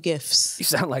 You have to do gifts. You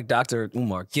sound like Dr.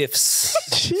 Umar. Gifts.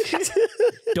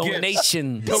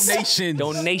 Donation. Donations.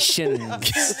 Donation.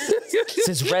 This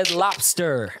is Red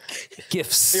Lobster.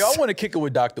 Gifts. Hey, I want to kick it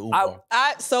with Dr. Umar.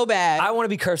 So bad. I want to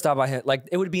be cursed out by him. Like,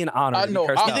 it would be an honor I to know. be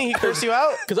cursed I You out. think he cursed you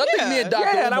out? Because I think me and Dr.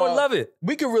 Yeah, Umar, and I would love it.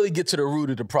 we could really get to the root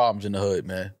of the problems in the hood,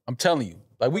 man. I'm telling you.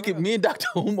 Like, we could, me and Dr.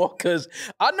 Umar, because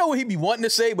I know what he be wanting to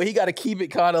say, but he got to keep it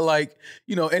kind of like,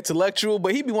 intellectual.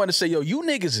 But he be wanting to say, yo, you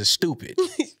niggas is stupid.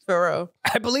 For real.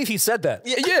 I believe he said that.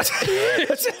 Yes.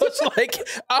 It's like,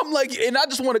 I'm like, and I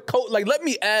just want to let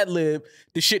me ad-lib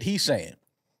the shit he's saying.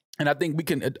 And I think we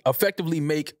can effectively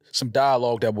make some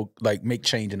dialogue that will like make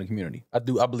change in the community. I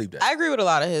believe that. I agree with a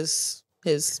lot of his.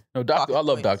 No, Doctor, I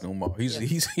love points. Dr. Umar. He's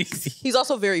He's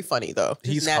also very funny though. Just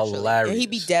He's naturally. hilarious. And he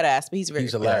be dead ass, but he's very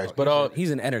funny. hilarious. But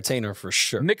He's an entertainer for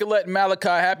sure. Nicolette and Malachi,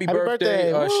 happy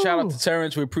birthday. birthday. Shout out Woo. to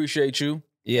Terrence. We appreciate you.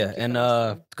 Yeah, and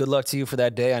good luck to you for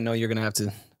that day. I know you're going to have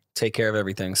to take care of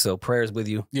everything. So prayers with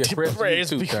you. Yeah, prayers Prayers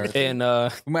to you be- too, Terrence. And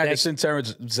We might have to send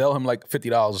Terrence, sell him like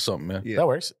 $50 or something, man. yeah. That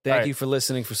works. Thank you for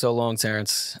listening for so long,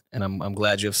 Terrence. And I'm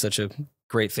glad you have such a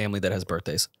great family that has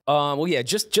birthdays. Well, yeah,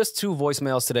 just 2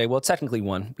 voicemails today. Well, technically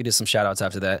 1. We did some shout outs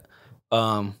after that.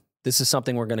 This is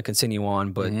something we're going to continue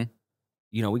on, but Mhm.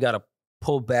 we got to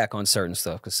pull back on certain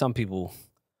stuff because some people,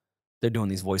 they're doing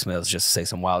these voicemails just to say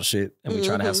some wild shit, and we're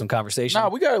trying to have some conversation. Nah,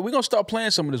 we're gonna start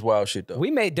playing some of this wild shit though. We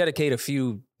may dedicate a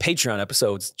few Patreon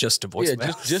episodes just to Yeah,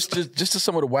 voicemails. just to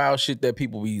some of the wild shit that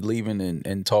people be leaving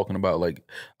and talking about. Like,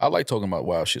 I like talking about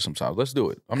wild shit sometimes. Let's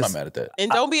do it. I'm not mad at that. And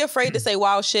don't be afraid to say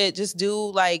wild shit. Just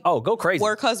do like Oh, go crazy.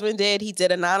 work husband did. He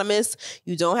did anonymous.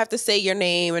 You don't have to say your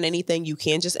name and anything. You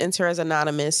can just enter as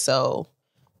anonymous. So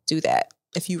do that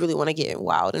if you really want to get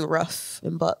wild and rough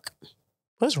and buck.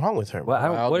 What's wrong with her? Well,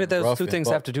 Wild what did and those rough 2 and things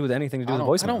buck. have to do with anything to do I with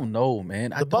don't, voicemail? I don't know,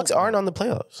 man. The Bucks aren't on the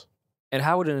playoffs. And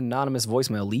how would an anonymous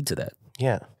voicemail lead to that?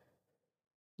 Yeah.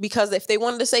 Because if they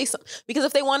wanted to say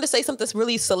something that's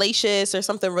really salacious or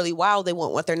something really wild, they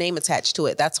won't want their name attached to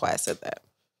it. That's why I said that.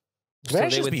 So Demaris they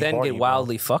just would be then horny, get bro.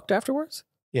 wildly fucked afterwards?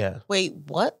 Yeah. Wait,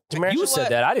 what? Demaris You just- said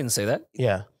that. I didn't say that.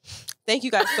 Yeah. Thank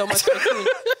you guys so much for tuning.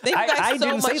 Thank you I guys so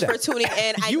didn't say much that. for tuning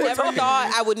in. I You were never talking.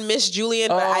 thought I would miss Julian,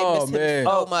 but I Oh, miss him man.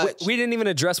 so much. We didn't even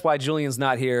address why Julian's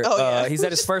not here. Oh, yeah. He's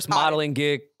at his first modeling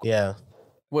gig. Yeah.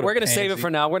 What a We're going to save it pansy. for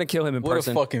now. We're going to kill him in What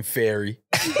person. a fucking fairy.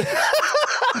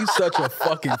 He's such a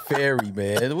fucking fairy,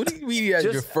 man. What do you mean you had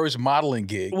Just- your first modeling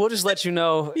gig? We'll just let you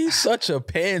know. He's such a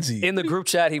pansy. In the group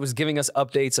chat, he was giving us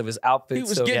updates of his outfits. He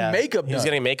was so getting makeup He was done.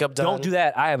 getting makeup done. don't do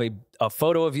that. I have a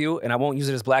photo of you, and I won't use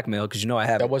it as blackmail because I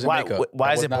have That it. wasn't Why, makeup. why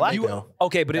That is was it not black makeup. though?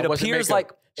 Okay, but That it wasn't appears makeup.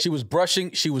 like she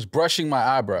was brushing my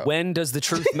eyebrow. when does the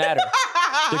truth matter?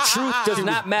 The truth does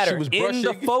not matter. she was In the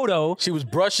brushing- photo, She was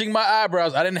brushing my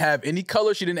eyebrows. I didn't have any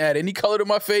color. She didn't add any color to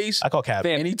my face. I call cap.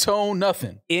 Fam, Any tone,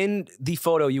 nothing. in the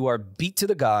photo, you are beat to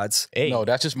the gods. Hey. No,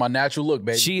 that's just my natural look,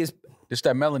 baby. She is It's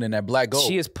that melanin, that black gold.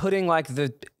 she is putting like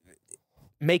the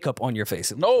makeup on your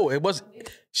face. No, it was.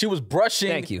 She was brushing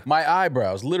Thank you. my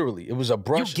eyebrows. Literally, it was a You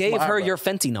brush. gave to my her eyebrows. your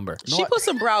Fenty number. She put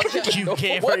some brow gel. You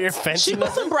gave what? her your She fencing.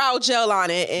 put some brow gel on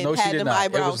it and No, she had did them not.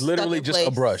 eyebrows. It was literally stuck in just a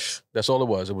place. brush. That's all it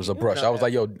was. It was a brush. I was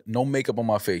like, yo, no makeup on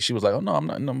my face. She was like, oh, no, I'm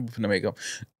not putting the makeup.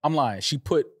 I'm lying. She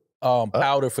put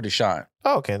powder for the shine,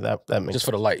 Oh, okay, that makes just for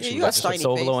the light. Yeah, She you was got like, shiny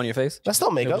So face. glow on your face. that's still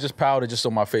it makeup. was just powder just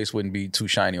so my face wouldn't be too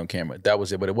shiny on camera. That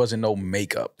was it. But it wasn't no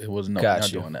makeup. It was no, Got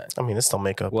not you. doing that. I mean, it's still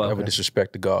makeup. Well, Never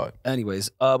disrespect to God. Anyways,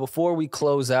 before we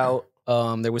close out,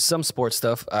 there was some sports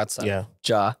stuff outside. Yeah.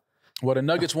 Ja. Well, the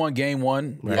Nuggets won game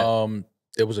 1. Right.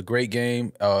 It was a great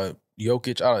game.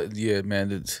 Jokic, yeah, man,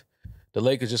 the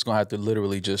Lakers just gonna have to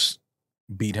literally just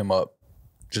beat him up.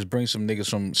 Just bring some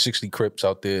niggas from 60 Crips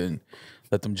out there and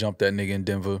let them jump that nigga in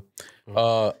Denver.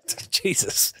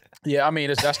 Jesus. Yeah, I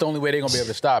mean, that's the only way they're gonna be able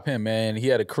to stop him, man. He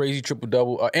had a crazy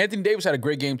triple-double. Anthony Davis had a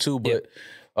great game too, but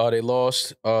they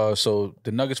lost. So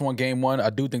the Nuggets won game 1. I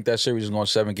do think that series is going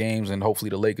 7 games, and hopefully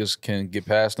the Lakers can get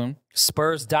past them.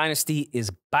 Spurs dynasty is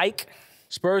bike.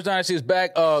 Spurs dynasty is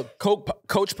back.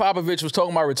 Coach Popovich was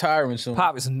talking about retiring soon.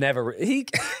 Pop is never he.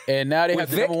 And now they With have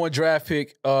the Vic? number 1 draft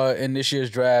pick in this year's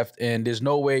draft, and there's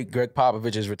no way Greg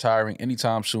Popovich is retiring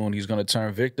anytime soon. He's going to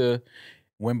turn Victor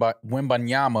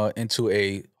Wembanyama into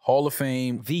a Hall of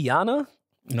Fame. Viana?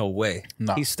 No way.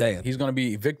 Nah. He's staying. He's going to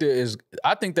be Victor is.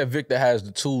 I think that Victor has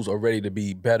the tools already to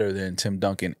be better than Tim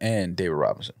Duncan and David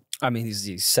Robinson. I mean, he's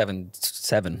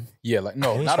 7'7". Yeah, like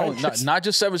no, not only not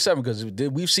just 7'7", because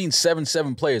we've seen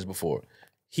 7'7" players before.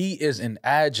 He is an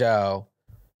agile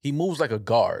he moves like a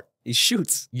guard. He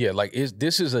shoots. Yeah, like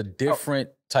this is a different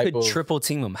type Could of triple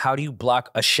team him. How do you block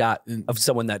a shot of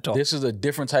someone that tall? This is a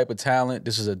different type of talent.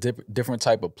 This is a different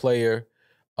type of player.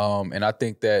 And I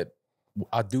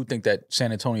do think that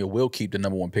San Antonio will keep the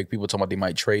number 1 pick. People talking about they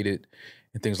might trade it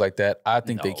and things like that. I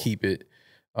think they keep it.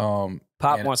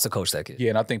 Pop wants to coach that kid. Yeah,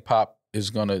 and I think Pop is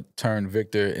gonna turn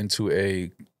Victor into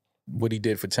what he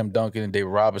did for Tim Duncan and David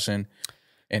Robinson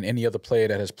and any other player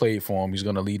that has played for him. He's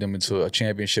gonna lead them into a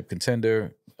championship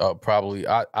contender. Probably,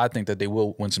 I think that they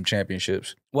will win some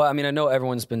championships. Well, I mean, I know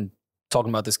everyone's been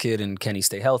talking about this kid and can he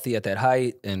stay healthy at that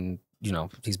height? And, you know,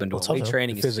 he's been doing weight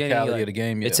training. The he's skinny, physicality like, of the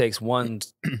game. Yeah. It takes one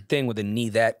thing with a knee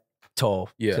that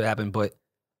tall to happen. But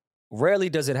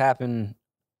rarely does it happen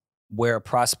where a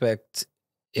prospect,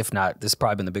 if not, this has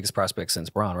probably been the biggest prospect since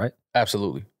Braun, right?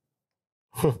 Absolutely.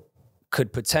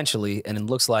 Could potentially, and it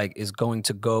looks like is going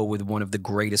to go with one of the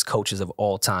greatest coaches of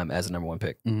all time as the number 1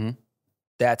 pick. Mm-hmm.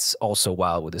 That's also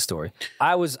wild with this story.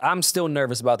 I'm still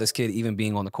nervous about this kid even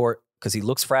being on the court because he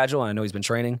looks fragile and I know he's been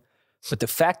training. But the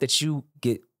fact that you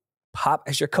get Pop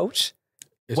as your coach,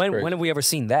 when have we ever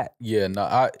seen that? Yeah,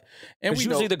 no, and we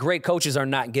usually know, the great coaches are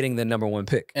not getting the number 1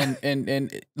 pick.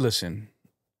 And listen,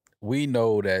 we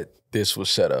know that this was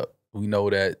set up. We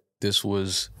know that this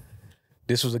was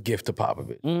a gift to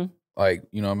Popovich. Mm-hmm. Like,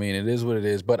 you know what I mean? It is what it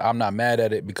is. But I'm not mad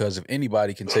at it because if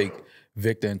anybody can take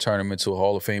Victor and turn him into a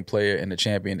Hall of Fame player and the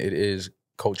champion, it is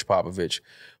Coach Popovich,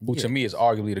 who to me is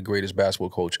arguably the greatest basketball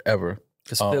coach ever.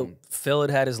 Because Phil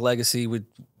had his legacy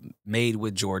made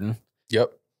with Jordan.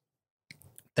 Yep.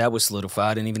 That was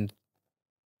solidified. And even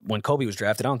when Kobe was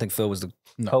drafted, I don't think Phil was the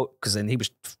coach because then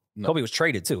Kobe was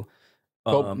traded too.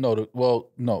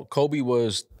 Kobe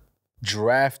was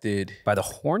drafted by the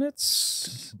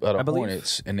Hornets.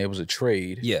 And there was a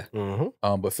trade. Yeah.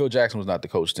 Mm-hmm. But Phil Jackson was not the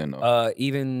coach then, though.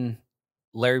 Even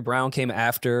Larry Brown came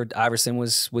after Iverson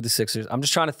was with the Sixers. I'm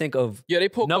just trying to think of they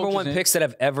pulled number 1 in. picks that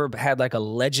have ever had like a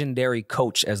legendary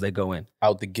coach as they go in.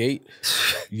 Out the gate.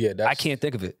 Yeah, I can't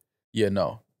think of it. Yeah,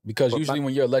 no. Because usually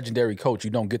when you're a legendary coach, you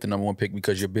don't get the number 1 pick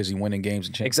because you're busy winning games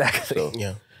and championships. Exactly. So,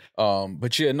 Yeah.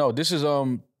 But yeah, no, this is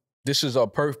a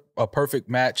perfect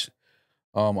match.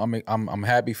 I'm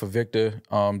happy for Victor.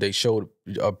 They showed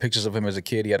pictures of him as a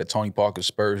kid. He had a Tony Parker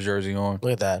Spurs jersey on.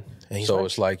 Look at that. So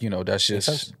it's like, you know, that's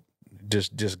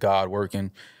just God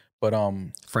working. But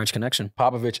French Connection.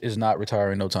 Popovich is not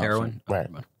retiring no time Heroin. soon. Right.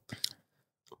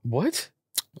 What?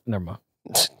 Never mind.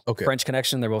 Okay. French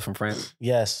Connection. They're both from France.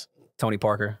 Yes. Tony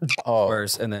Parker. Oh,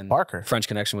 Spurs, and then Parker. French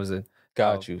Connection was the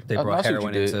got you. They I brought see what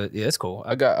heroin you did. into. Yeah, it's cool.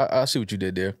 I see what you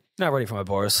did there. Not ready for my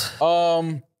bars.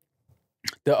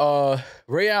 The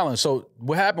Ray Allen. So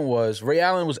what happened was Ray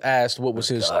Allen was asked what was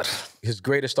his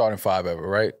greatest starting 5 ever,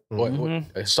 right? What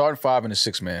his starting 5 and his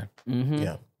 6 man. Mm-hmm.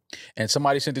 Yeah. And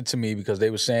somebody sent it to me because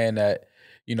they were saying that,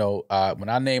 you know, when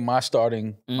I named my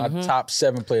top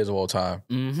 7 players of all time,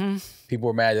 people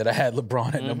were mad that I had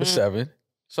LeBron at number 7.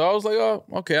 So I was like, oh,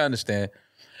 okay, I understand.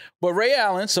 But Ray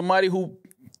Allen, somebody who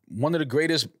one of the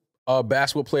greatest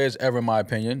basketball players ever, in my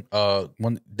opinion,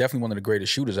 definitely one of the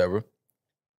greatest shooters ever.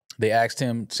 They asked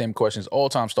him same questions,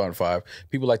 all-time starting 5.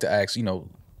 People like to ask, you know,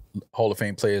 Hall of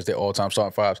Fame players their all-time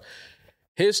starting 5s.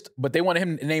 But they wanted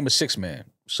him to name a 6 man.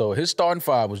 So his starting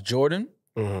 5 was Jordan,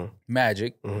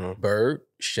 Magic, Bird,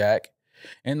 Shaq,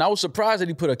 and I was surprised that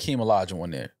he put Hakeem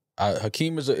Olajuwon there.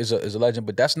 Hakeem is a legend,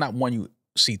 but that's not one you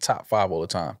see top 5 all the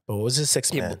time. But what was his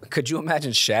 6 man? Could you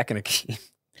imagine Shaq and Hakeem?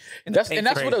 That's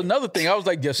what another thing. I was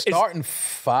like, you're starting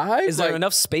 5? Is there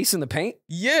enough space in the paint?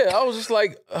 Yeah, I was just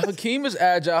like, Hakeem is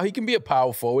agile. He can be a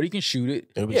power forward. He can shoot it.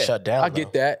 It would be shut down. I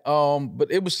get that.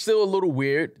 But it was still a little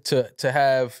weird to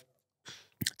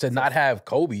not have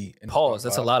Kobe. Pause.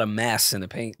 That's a lot of mass in the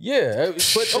paint. Yeah,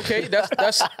 but okay,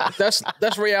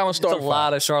 that's Ray Allen's starting. That's a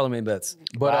lot of Charlamagne bets.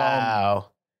 But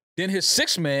wow. Then his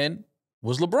 6th man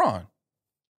was LeBron.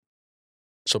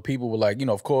 So people were like, you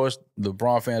know, of course, the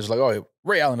LeBron fans were like, oh,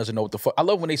 Ray Allen doesn't know what the fuck. I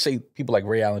love when they say people like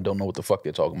Ray Allen don't know what the fuck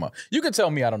they're talking about. You can tell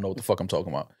me I don't know what the fuck I'm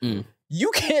talking about.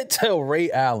 You can't tell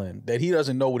Ray Allen that he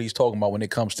doesn't know what he's talking about when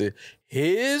it comes to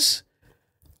his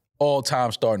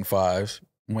all-time starting 5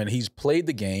 when he's played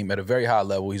the game at a very high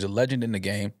level. He's a legend in the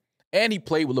game. And he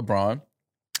played with LeBron.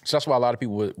 So that's why a lot of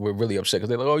people were really upset because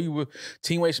they're like, oh, you were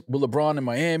teammates with LeBron in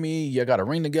Miami. You got a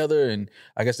ring together. And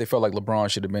I guess they felt like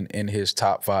LeBron should have been in his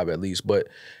top 5 at least. But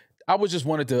I was just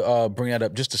wanted to bring that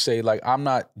up just to say, like, I'm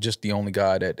not just the only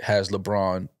guy that has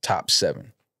LeBron top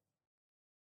 7.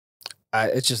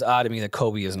 It's just odd to me that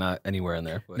Kobe is not anywhere in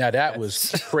there. But Now that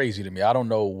was crazy to me. I don't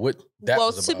know what that Well,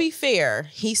 was to about. be fair,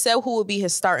 he said who would be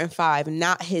his starting five,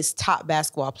 not his top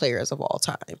basketball players of all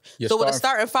time. Your So with a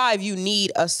starting five, you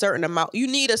need a certain amount. You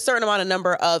need a certain amount of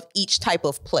number of each type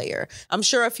of player. I'm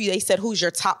sure if they said who's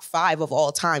your top five of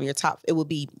all time, it would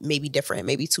be maybe different.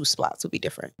 Maybe 2 spots would be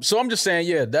different. So I'm just saying,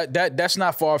 yeah, that's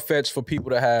not far fetched for people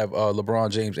to have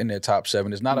LeBron James in their top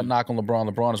 7. It's not a knock on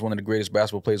LeBron. LeBron is one of the greatest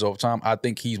basketball players of all time. I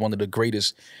think he's one of the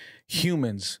greatest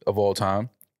humans of all time.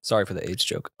 Sorry for the age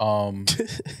joke.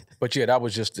 But yeah, that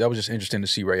was just interesting to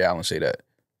see Ray Allen say that.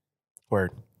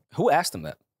 Word. Who asked him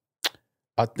that?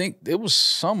 I think it was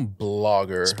some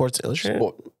blogger. Sports Illustrated?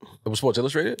 It was Sports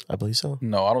Illustrated? I believe so.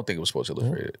 No, I don't think it was Sports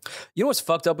Illustrated. You know what's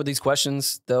fucked up with these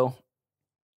questions, though?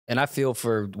 And I feel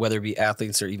for whether it be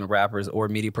athletes or even rappers or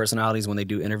media personalities when they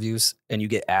do interviews and you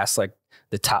get asked like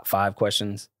the top 5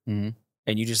 questions and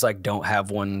you just like don't have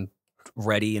one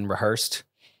ready and rehearsed.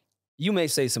 You may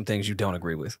say some things you don't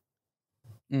agree with.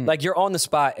 Like you're on the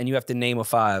spot and you have to name a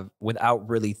 5 without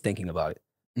really thinking about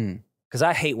it. Because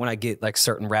I hate when I get like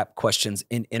certain rap questions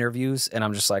in interviews and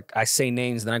I'm just like, I say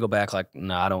names, then I go back like,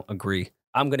 nah, I don't agree.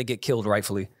 I'm going to get killed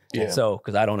rightfully. Yeah. So,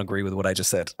 because I don't agree with what I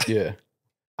just said. Yeah.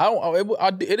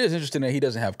 It is interesting that he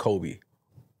doesn't have Kobe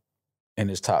in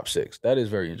his top 6. That is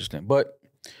very interesting. But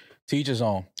to each his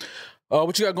own.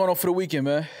 What you got going on for the weekend,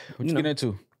 man? What you getting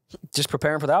into? Just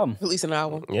preparing for the album. Releasing an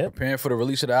album. Yeah. Preparing for the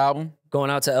release of the album. Going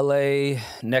out to LA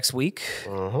next week.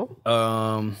 We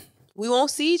won't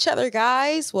see each other,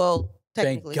 guys. Well,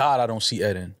 technically. Thank God I don't see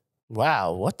Eddin.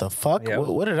 Wow, what the fuck? Yeah.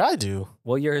 What did I do?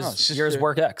 Well, you're his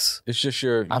work ex. It's just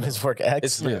your... I'm his work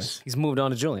ex? Yes. He's moved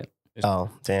on to Julian. Oh,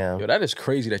 damn. Yo, that is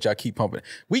crazy that y'all keep pumping.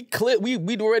 We'd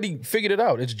already figured it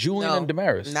out. It's Julian and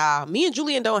Demaris. Nah, me and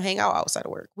Julian don't hang out outside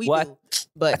of work. We Well, do.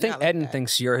 But I think not like Eddin that.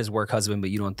 thinks you're his work husband,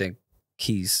 but you don't think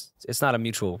it's not a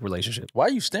mutual relationship Why are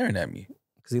you staring at me?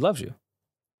 because he loves you.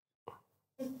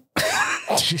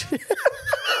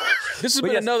 This has But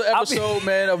been yes, another episode,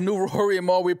 man, of New Rory and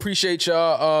Maul. We appreciate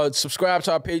y'all. Subscribe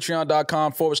to our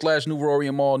patreon.com/New Rory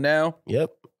and Maul now.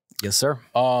 Yep. Yes, sir.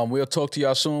 We'll talk to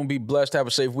y'all soon. Be blessed. Have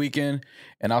a safe weekend.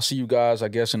 And I'll see you guys, I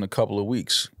guess, in a couple of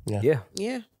weeks. Yeah.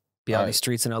 Yeah. Be out in these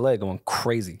streets in LA going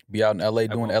crazy. Be out in LA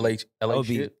doing LA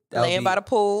shit. Laying by the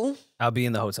pool. I'll be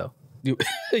in the hotel.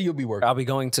 You'll be working. I'll be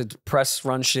going to press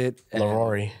run shit. and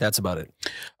Rory. That's about it.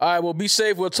 All right, well, be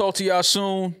safe. We'll talk to y'all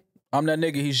soon. I'm that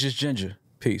nigga. He's just ginger.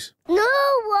 Peace. No